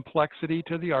bit of complexity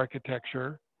to the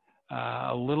architecture,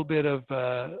 a little bit of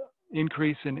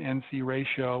increase in NC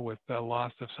ratio with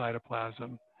loss of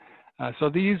cytoplasm. So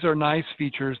these are nice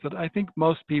features that I think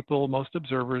most people, most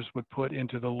observers would put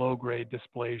into the low-grade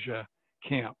dysplasia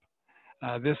camp.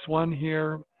 This one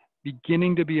here,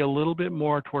 beginning to be a little bit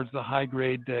more towards the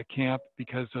high-grade camp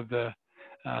because of the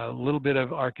little bit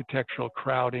of architectural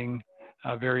crowding,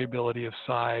 variability of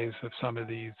size of some of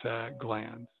these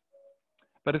glands.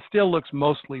 But it still looks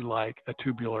mostly like a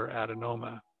tubular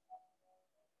adenoma.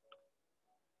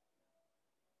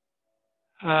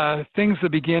 Things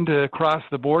that begin to cross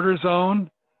the border zone.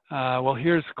 Well,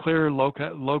 here's clear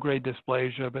low-grade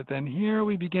dysplasia, but then here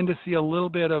we begin to see a little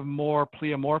bit of more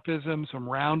pleomorphism, some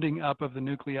rounding up of the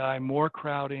nuclei, more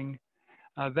crowding.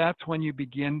 That's when you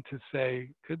begin to say,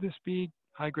 could this be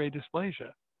high-grade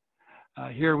dysplasia.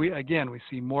 Here we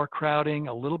see more crowding,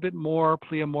 a little bit more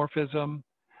pleomorphism,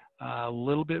 a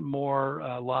little bit more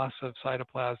loss of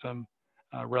cytoplasm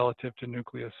relative to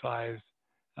nucleus size.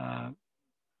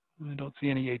 I don't see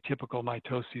any atypical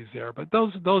mitoses there, but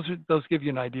those give you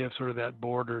an idea of sort of that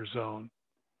border zone.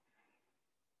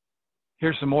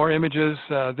 Here's some more images,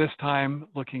 this time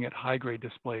looking at high-grade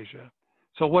dysplasia.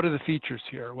 So what are the features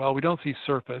here? Well, we don't see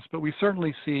surface, but we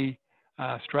certainly see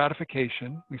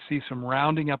stratification. We see some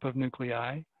rounding up of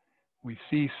nuclei. We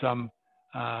see some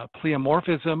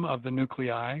pleomorphism of the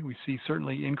nuclei. We see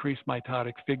certainly increased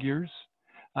mitotic figures,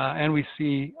 and we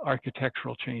see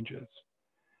architectural changes.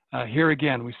 Here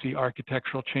again, we see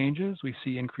architectural changes. We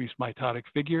see increased mitotic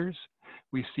figures.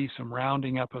 We see some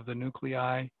rounding up of the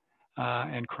nuclei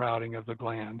and crowding of the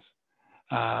glands.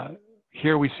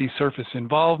 Here we see surface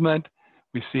involvement.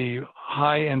 We see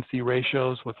high NC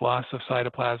ratios with loss of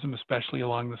cytoplasm, especially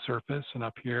along the surface and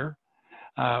up here.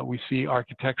 We see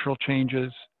architectural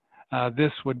changes.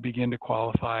 This would begin to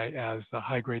qualify as the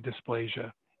high-grade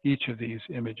dysplasia, each of these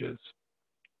images.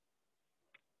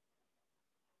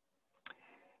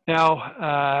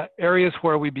 Now, areas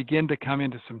where we begin to come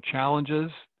into some challenges.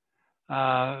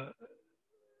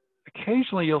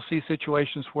 Occasionally, you'll see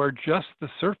situations where just the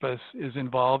surface is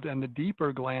involved and the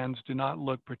deeper glands do not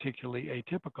look particularly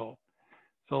atypical.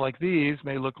 So like these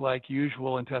may look like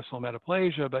usual intestinal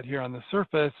metaplasia, but here on the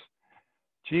surface,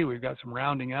 gee, we've got some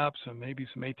rounding up, maybe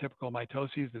some atypical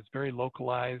mitoses that's very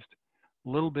localized, a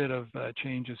little bit of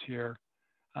changes here.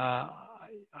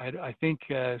 I think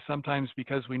sometimes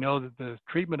because we know that the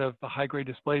treatment of the high-grade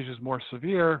dysplasia is more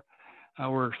severe,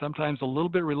 we're sometimes a little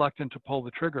bit reluctant to pull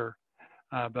the trigger,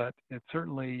 but it's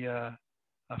certainly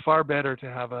far better to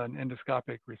have an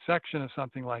endoscopic resection of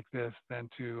something like this than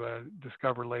to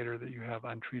discover later that you have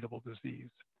untreatable disease.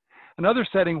 Another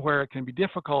setting where it can be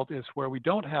difficult is where we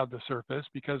don't have the surface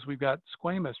because we've got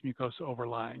squamous mucosa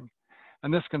overlying.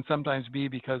 And this can sometimes be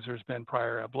because there's been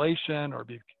prior ablation or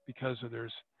because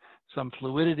there's some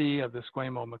fluidity of the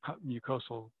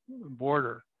squamomucosal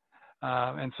border.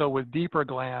 And so with deeper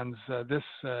glands, this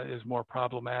is more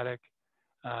problematic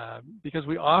because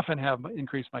we often have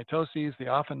increased mitoses. They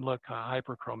often look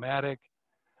hyperchromatic.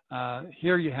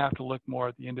 Here you have to look more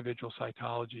at the individual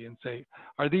cytology and say,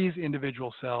 are these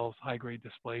individual cells high-grade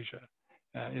dysplasia?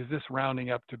 Is this rounding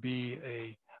up to be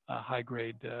a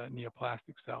high-grade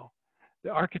neoplastic cell? The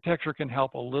architecture can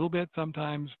help a little bit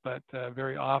sometimes, but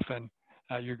very often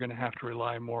you're going to have to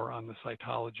rely more on the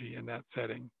cytology in that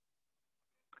setting.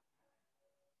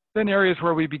 Then areas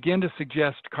where we begin to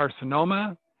suggest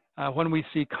carcinoma, when we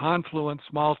see confluent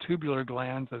small tubular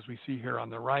glands, as we see here on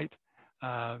the right,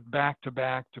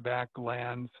 back-to-back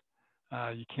glands.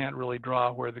 You can't really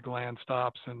draw where the gland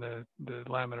stops and the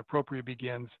lamina propria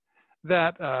begins.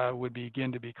 That would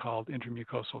begin to be called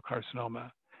intramucosal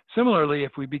carcinoma. Similarly,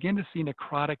 if we begin to see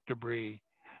necrotic debris,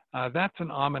 that's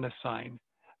an ominous sign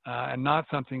and not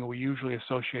something we usually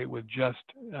associate with just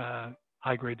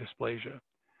high-grade dysplasia.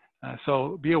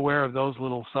 So be aware of those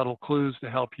little subtle clues to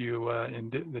help you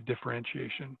in the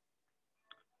differentiation.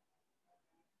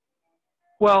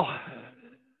 Well,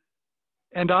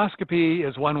 endoscopy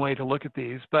is one way to look at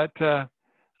these, but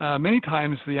many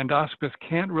times the endoscopist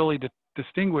can't really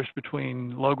distinguish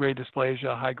between low-grade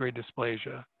dysplasia, high-grade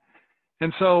dysplasia.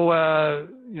 And so,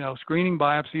 screening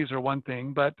biopsies are one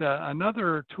thing, but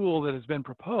another tool that has been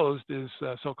proposed is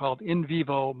so-called in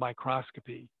vivo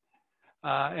microscopy.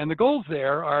 And the goals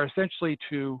there are essentially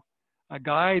to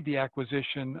guide the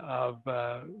acquisition of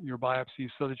your biopsies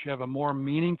so that you have a more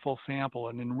meaningful sample,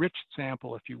 an enriched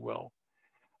sample, if you will.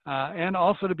 And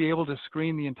also to be able to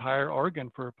screen the entire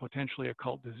organ for potentially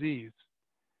occult disease.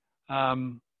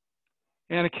 And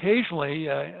occasionally,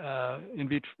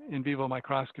 in vivo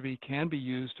microscopy can be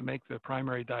used to make the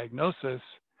primary diagnosis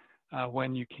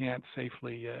when you can't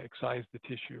safely excise the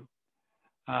tissue.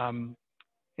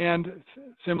 And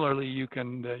similarly, you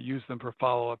can use them for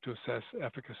follow-up to assess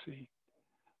efficacy.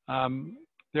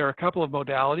 There are a couple of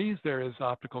modalities. There is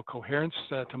optical coherence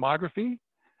tomography,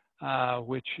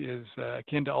 which is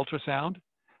akin to ultrasound.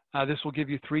 This will give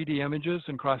you 3D images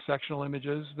and cross-sectional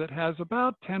images that has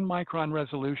about 10 micron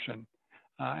resolution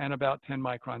and about 10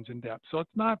 microns in depth. So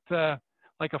it's not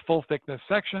like a full thickness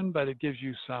section, but it gives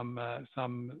you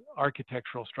some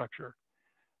architectural structure.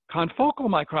 Confocal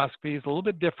microscopy is a little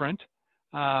bit different.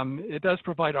 It does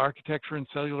provide architecture and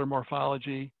cellular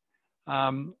morphology.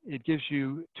 It gives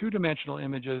you two-dimensional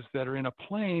images that are in a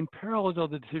plane parallel to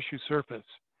the tissue surface.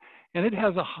 And it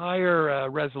has a higher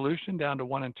resolution down to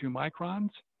 1 and 2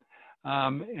 microns.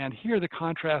 And here the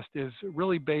contrast is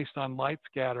really based on light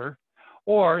scatter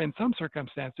Or in some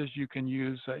circumstances, you can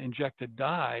use injected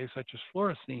dyes such as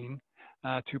fluorescein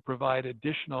to provide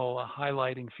additional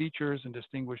highlighting features and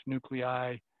distinguish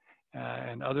nuclei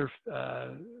and other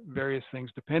various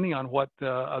things, depending on what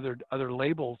other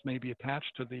labels may be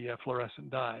attached to the fluorescent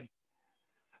dye.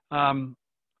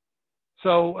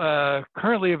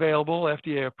 Currently available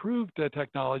FDA-approved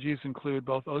technologies include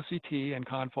both OCT and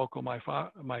confocal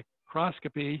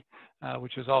microscopy,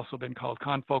 which has also been called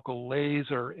confocal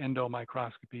laser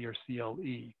endomicroscopy, or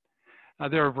CLE.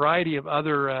 There are a variety of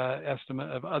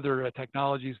other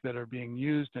technologies that are being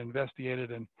used and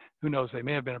investigated, and who knows, they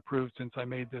may have been approved since I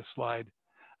made this slide.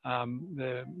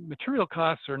 The material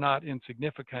costs are not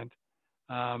insignificant,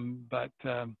 but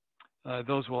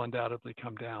those will undoubtedly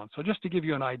come down. So just to give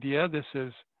you an idea, this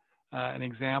is an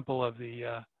example of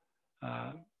the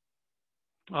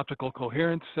optical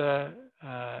coherence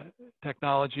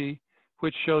technology,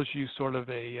 which shows you sort of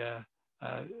a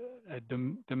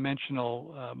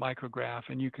dimensional micrograph.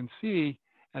 And you can see,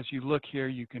 as you look here,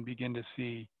 you can begin to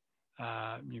see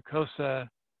mucosa,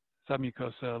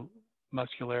 submucosa,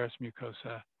 muscularis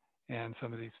mucosa, and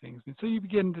some of these things. And so you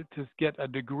begin to get a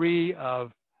degree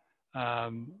of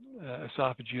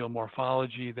esophageal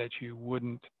morphology that you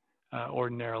wouldn't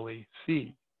ordinarily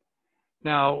see.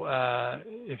 Now,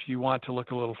 if you want to look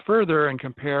a little further and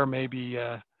compare maybe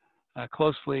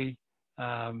closely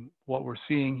what we're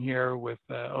seeing here with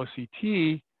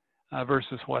OCT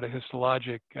versus what a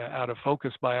histologic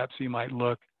out-of-focus biopsy might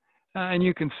look, and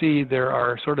you can see there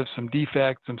are sort of some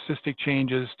defects, some cystic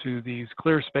changes to these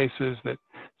clear spaces that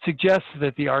suggests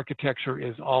that the architecture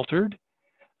is altered,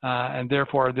 and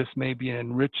therefore this may be an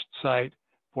enriched site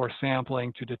for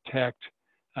sampling to detect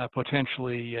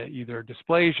potentially either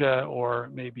dysplasia or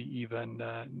maybe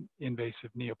even invasive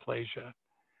neoplasia.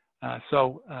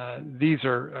 These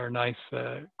are nice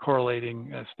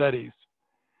correlating studies.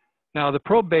 Now, the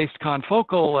probe-based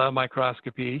confocal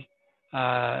microscopy,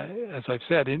 as I've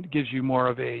said, it gives you more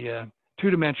of a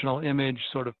two-dimensional image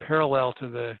sort of parallel to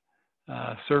the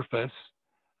surface.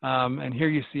 And here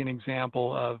you see an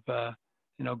example of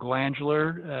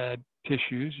glandular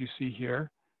tissues you see here.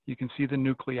 You can see the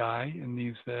nuclei in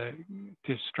these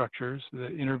tissue structures, the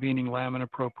intervening lamina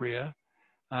propria.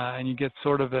 And you get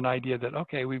sort of an idea that,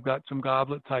 okay, we've got some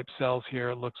goblet type cells here,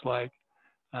 it looks like.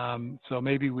 So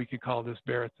maybe we could call this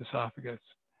Barrett's esophagus.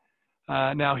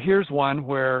 Now here's one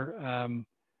where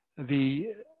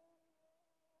the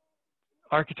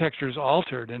architecture is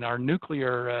altered and our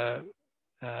nuclear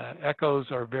echoes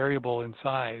are variable in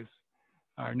size.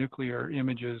 Our nuclear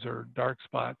images or dark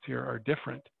spots here are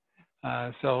different.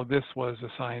 So this was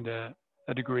assigned a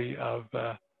degree of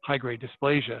high-grade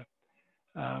dysplasia.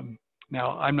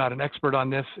 Now, I'm not an expert on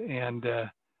this, and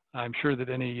I'm sure that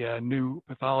any new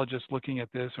pathologist looking at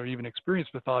this, or even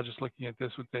experienced pathologist looking at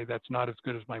this, would say that's not as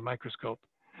good as my microscope.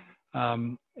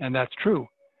 And that's true.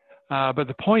 But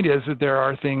the point is that there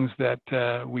are things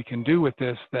that we can do with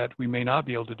this that we may not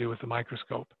be able to do with the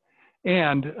microscope.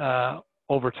 And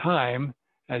over time,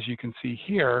 as you can see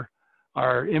here,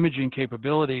 our imaging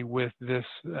capability with this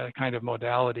kind of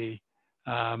modality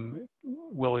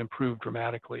will improve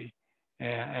dramatically.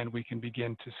 And we can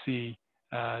begin to see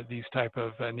these type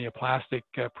of neoplastic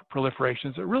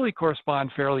proliferations that really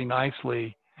correspond fairly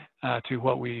nicely to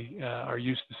what we are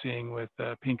used to seeing with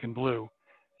pink and blue.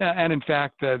 And in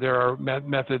fact, there are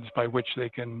methods by which they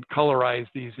can colorize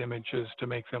these images to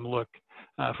make them look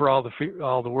for all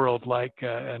the world like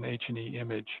an H&E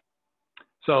image.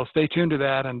 So stay tuned to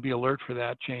that and be alert for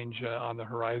that change on the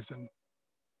horizon.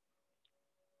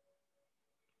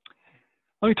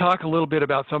 Let me talk a little bit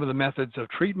about some of the methods of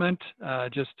treatment,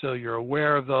 just so you're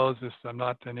aware of those. I'm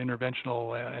not an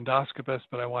interventional endoscopist,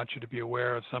 but I want you to be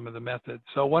aware of some of the methods.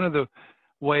 So one of the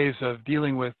ways of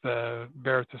dealing with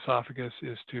Barrett's esophagus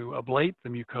is to ablate the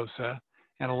mucosa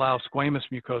and allow squamous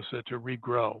mucosa to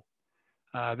regrow.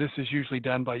 This is usually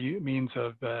done by means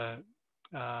of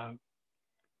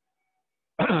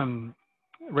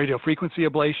radiofrequency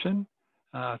ablation,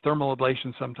 thermal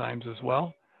ablation sometimes as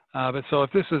well. But so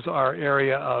if this is our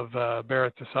area of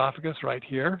Barrett's esophagus right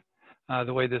here,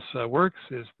 the way this works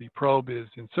is the probe is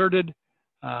inserted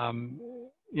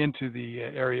into the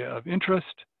area of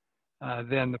interest.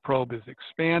 Then the probe is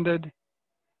expanded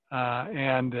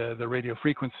and the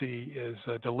radiofrequency is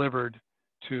delivered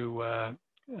to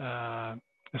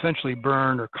essentially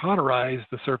burn or cauterize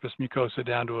the surface mucosa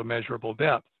down to a measurable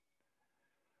depth.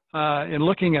 In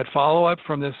looking at follow-up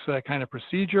from this kind of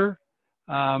procedure,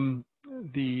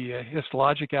 the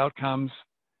histologic outcomes,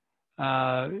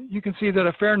 you can see that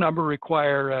a fair number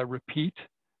require repeat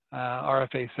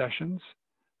RFA sessions.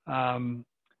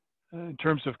 In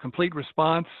terms of complete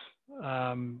response,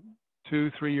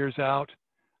 2-3 years out,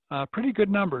 pretty good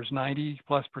numbers, 90+%.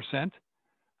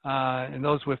 And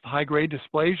those with high-grade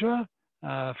dysplasia,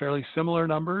 fairly similar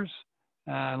numbers,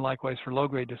 and likewise for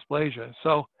low-grade dysplasia.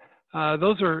 So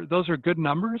those are good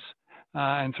numbers,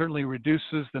 and certainly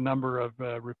reduces the number of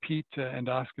repeat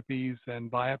endoscopies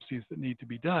and biopsies that need to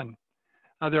be done.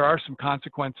 There are some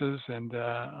consequences, and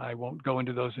I won't go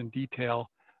into those in detail.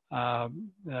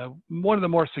 One of the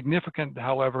more significant,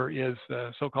 however, is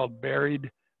so-called buried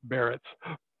Barrett's.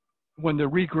 When the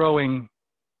regrowing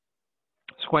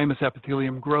squamous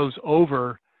epithelium grows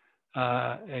over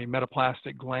a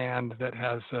metaplastic gland that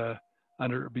has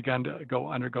begun to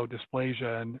undergo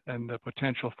dysplasia, and the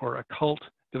potential for occult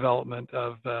development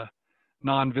of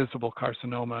non-visible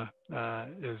carcinoma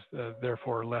is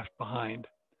therefore left behind.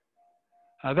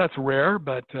 That's rare,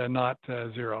 but not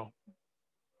zero.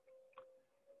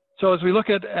 So as we look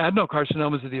at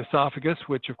adenocarcinomas of the esophagus,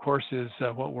 which of course is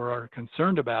what we're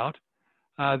concerned about,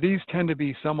 these tend to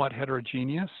be somewhat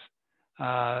heterogeneous.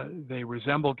 They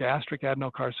resemble gastric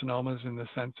adenocarcinomas in the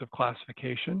sense of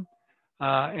classification,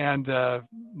 and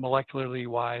molecularly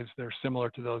wise, they're similar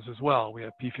to those as well. We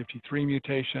have p53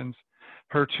 mutations.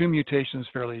 HER2 mutations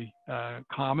fairly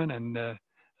common and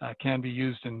can be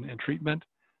used in treatment.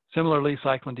 Similarly,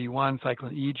 cyclin D1,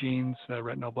 cyclin E genes,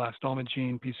 retinoblastoma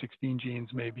gene, p16 genes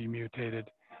may be mutated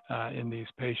in these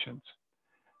patients.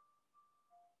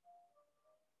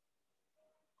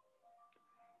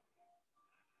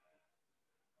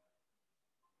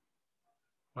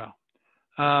 Well,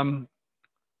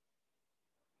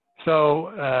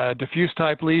 diffuse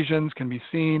type lesions can be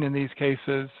seen in these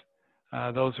cases.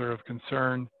 Those are of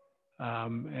concern.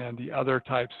 And the other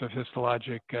types of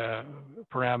histologic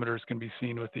parameters can be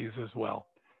seen with these as well.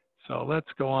 So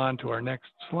let's go on to our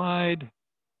next slide.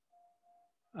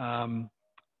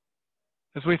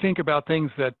 As we think about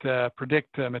things that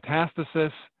predict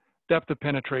metastasis, depth of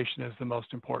penetration is the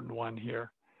most important one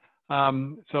here.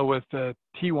 So with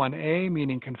T1A,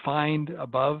 meaning confined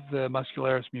above the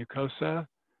muscularis mucosa,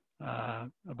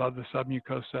 above the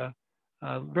submucosa,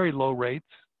 very low rates.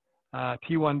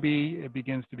 T1B, it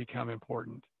begins to become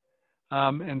important.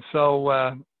 And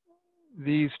so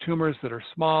these tumors that are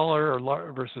smaller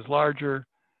or versus larger,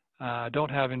 don't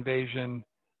have invasion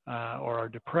or are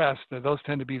depressed, those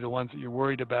tend to be the ones that you're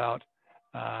worried about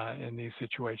in these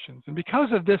situations. And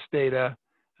because of this data,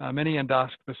 many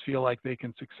endoscopists feel like they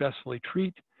can successfully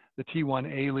treat the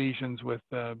T1A lesions with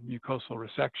mucosal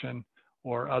resection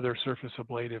or other surface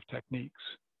ablative techniques.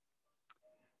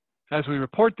 As we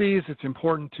report these, it's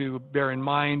important to bear in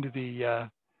mind the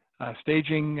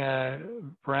staging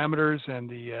parameters, and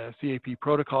the CAP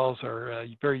protocols are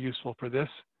very useful for this.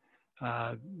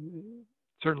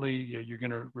 Certainly, you're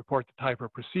going to report the type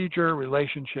of procedure,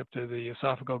 relationship to the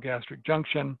esophagogastric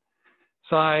junction,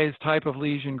 size, type of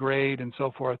lesion, grade, and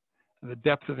so forth, the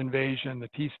depth of invasion, the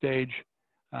T-stage,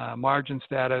 margin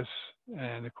status,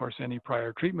 and of course, any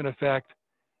prior treatment effect,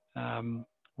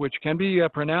 which can be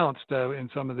pronounced in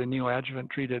some of the neoadjuvant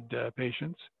treated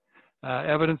patients.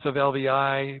 Evidence of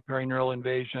LVI, perineural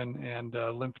invasion, and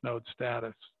lymph node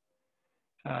status.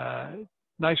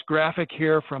 Nice graphic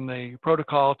here from the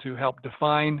protocol to help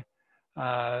define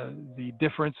the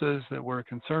differences that we're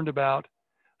concerned about.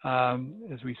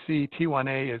 As we see,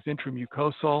 T1A is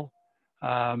intramucosal.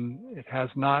 It has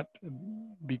not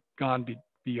gone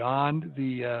beyond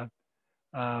the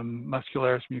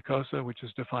muscularis mucosa, which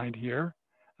is defined here.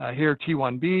 Here,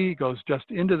 T1B goes just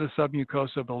into the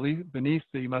submucosa beneath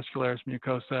the muscularis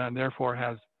mucosa, and therefore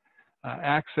has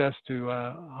access to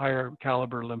higher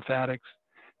caliber lymphatics.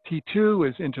 T2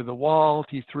 is into the wall,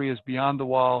 T3 is beyond the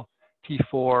wall,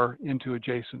 T4 into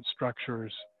adjacent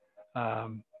structures,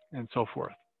 and so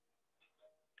forth.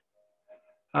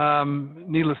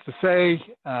 Needless to say,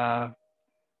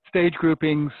 stage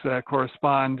groupings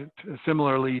correspond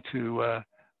similarly to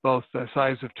both the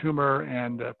size of tumor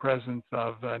and presence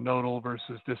of nodal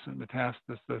versus distant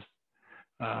metastasis,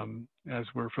 as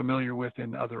we're familiar with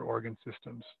in other organ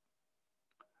systems.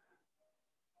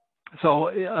 So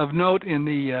of note in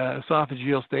the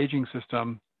esophageal staging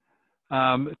system,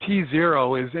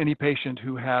 T0 is any patient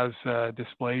who has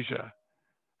dysplasia.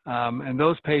 And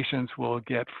those patients will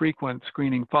get frequent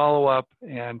screening follow-up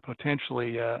and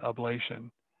potentially ablation.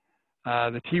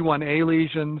 The T1A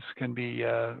lesions can be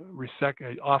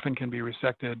often can be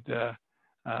resected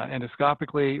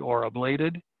endoscopically or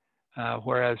ablated,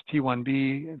 whereas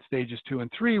T1B in stages 2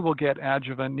 and 3 will get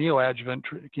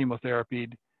neoadjuvant chemotherapy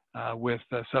with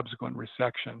subsequent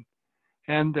resection.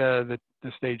 And the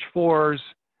stage 4s,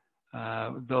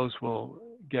 those will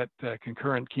get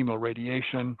concurrent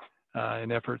chemoradiation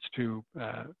in efforts to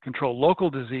control local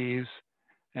disease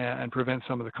and prevent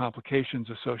some of the complications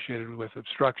associated with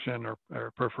obstruction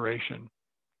or perforation.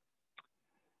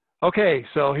 Okay,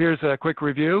 so here's a quick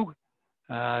review.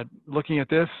 Looking at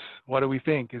this, what do we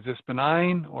think? Is this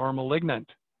benign or malignant?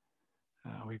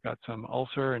 We've got some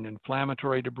ulcer and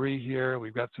inflammatory debris here.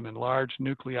 We've got some enlarged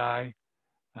nuclei.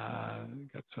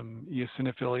 We've got some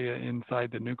eosinophilia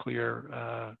inside the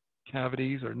nuclear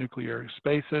cavities or nuclear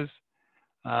spaces.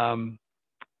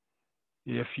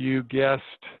 If you guessed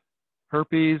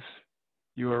herpes,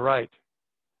 you were right.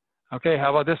 Okay, how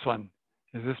about this one?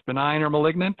 Is this benign or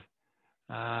malignant?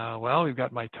 Well, we've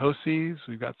got mitoses,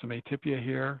 we've got some atypia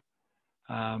here.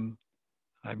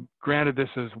 Granted, this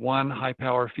is one high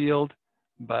power field,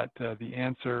 but the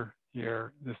answer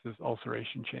here, this is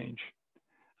ulceration change.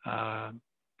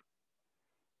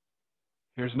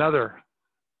 Here's another.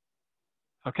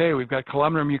 Okay, we've got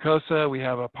columnar mucosa. We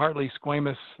have a partly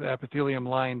squamous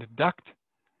epithelium-lined duct.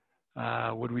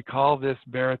 Would we call this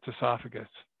Barrett's esophagus?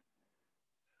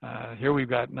 Here we've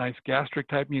got nice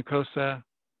gastric-type mucosa.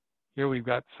 Here we've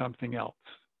got something else.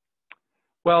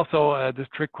 Well, so this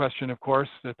trick question, of course,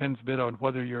 depends a bit on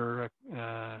whether you're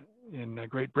in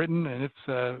Great Britain and its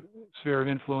sphere of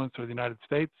influence or the United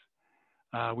States.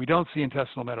 We don't see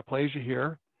intestinal metaplasia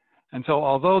here. And so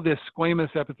although this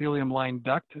squamous epithelium-lined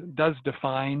duct does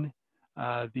define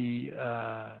the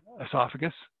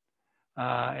esophagus,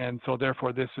 and so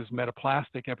therefore this is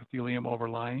metaplastic epithelium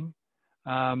overlying,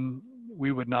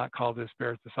 we would not call this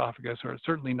Barrett's esophagus, or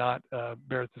certainly not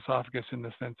Barrett's esophagus in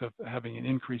the sense of having an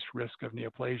increased risk of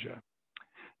neoplasia.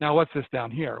 Now, what's this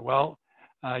down here? Well,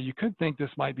 you could think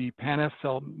this might be Paneth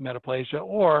cell metaplasia,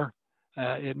 or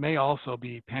it may also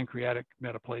be pancreatic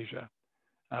metaplasia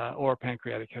or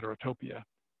pancreatic heterotopia.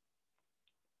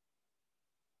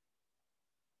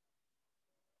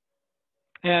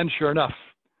 And sure enough,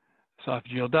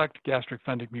 esophageal duct, gastric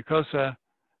fundic mucosa,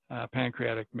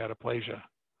 pancreatic metaplasia.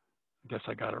 I guess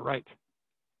I got it right.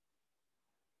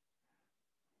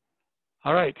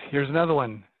 All right, here's another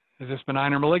one. Is this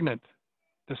benign or malignant?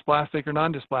 Dysplastic or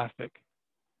non-dysplastic?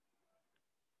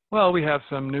 Well, we have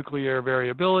some nuclear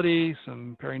variability,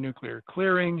 some perinuclear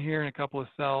clearing here in a couple of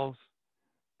cells.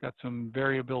 Got some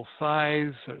variable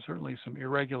size, certainly some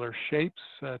irregular shapes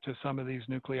to some of these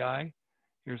nuclei.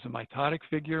 Here's a mitotic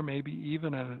figure, maybe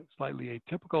even a slightly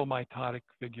atypical mitotic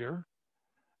figure.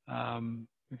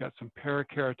 We've got some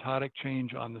parakeratotic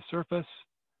change on the surface.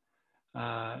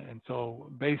 And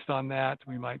so based on that,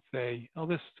 we might say, oh,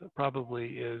 this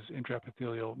probably is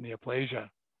intraepithelial neoplasia.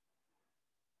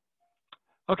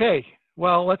 Okay,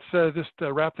 well, let's just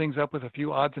wrap things up with a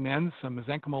few odds and ends, some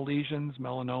mesenchymal lesions,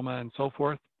 melanoma, and so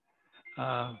forth.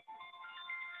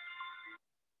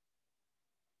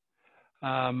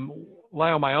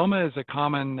 Leiomyoma is a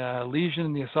common lesion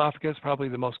in the esophagus, probably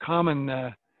the most common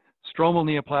stromal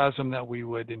neoplasm that we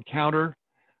would encounter.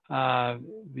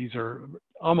 These are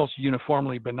almost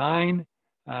uniformly benign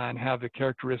and have the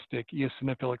characteristic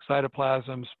eosinophilic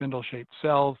cytoplasm, spindle-shaped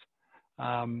cells,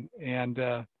 and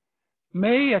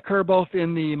may occur both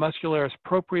in the muscularis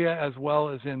propria as well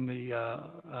as in the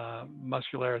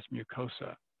muscularis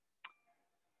mucosa.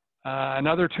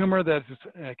 Another tumor that is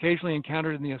occasionally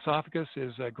encountered in the esophagus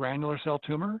is a granular cell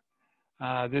tumor.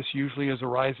 This usually is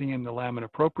arising in the lamina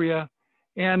propria,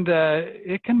 and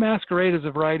it can masquerade as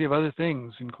a variety of other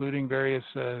things, including various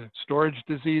storage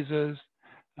diseases,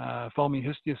 foamy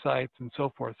histiocytes, and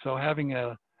so forth. So having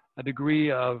a degree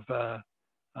of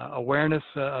awareness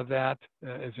of that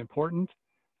is important,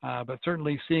 but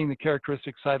certainly seeing the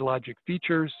characteristic cytologic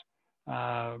features,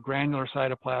 granular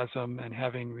cytoplasm, and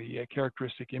having the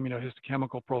characteristic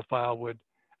immunohistochemical profile would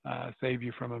save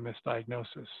you from a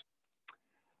misdiagnosis.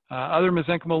 Other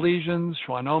mesenchymal lesions,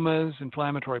 schwannomas,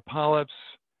 inflammatory polyps,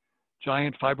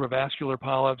 giant fibrovascular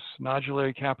polyps,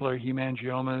 nodulary capillary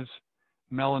hemangiomas,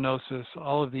 melanosis,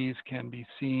 all of these can be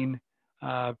seen,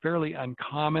 fairly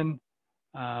uncommon,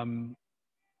 and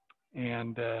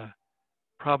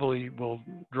probably will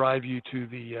drive you to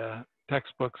the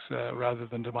textbooks rather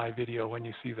than to my video when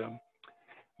you see them.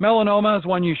 Melanoma is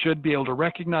one you should be able to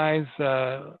recognize.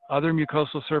 Other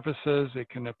mucosal surfaces, it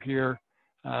can appear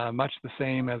much the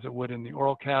same as it would in the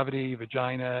oral cavity,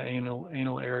 vagina,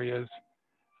 anal areas,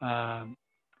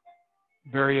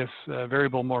 various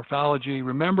variable morphology.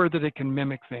 Remember that it can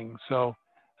mimic things. So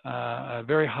a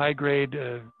very high grade,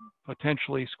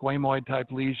 potentially squamoid type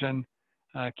lesion,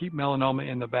 keep melanoma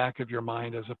in the back of your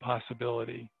mind as a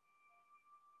possibility.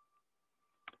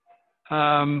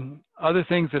 Other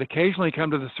things that occasionally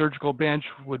come to the surgical bench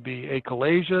would be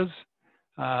achalasias,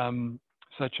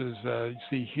 such as you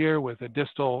see here with a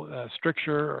distal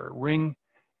stricture or ring,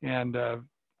 and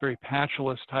very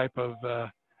patulous type of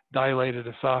dilated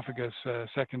esophagus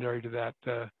secondary to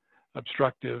that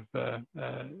obstructive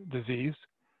disease.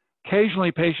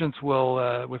 Occasionally, patients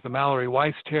will, with the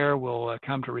Mallory-Weiss tear, will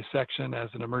come to resection as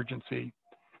an emergency,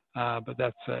 but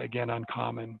that's, again,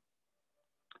 uncommon,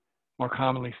 more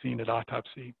commonly seen at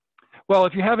autopsy. Well,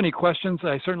 if you have any questions,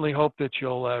 I certainly hope that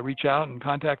you'll reach out and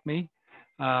contact me.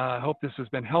 I hope this has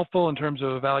been helpful in terms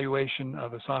of evaluation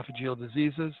of esophageal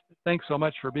diseases. Thanks so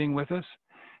much for being with us.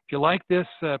 If you like this,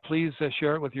 please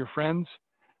share it with your friends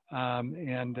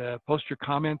and post your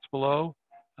comments below.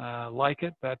 Like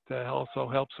it, that also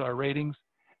helps our ratings.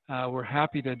 We're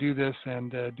happy to do this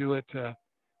and do it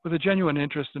with a genuine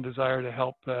interest and desire to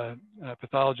help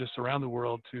pathologists around the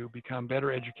world to become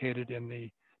better educated in the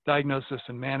diagnosis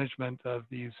and management of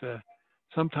these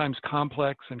sometimes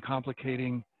complex and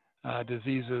complicating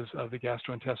diseases of the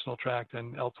gastrointestinal tract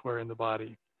and elsewhere in the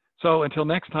body. So until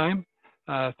next time,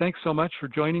 thanks so much for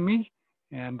joining me,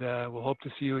 and we'll hope to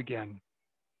see you again.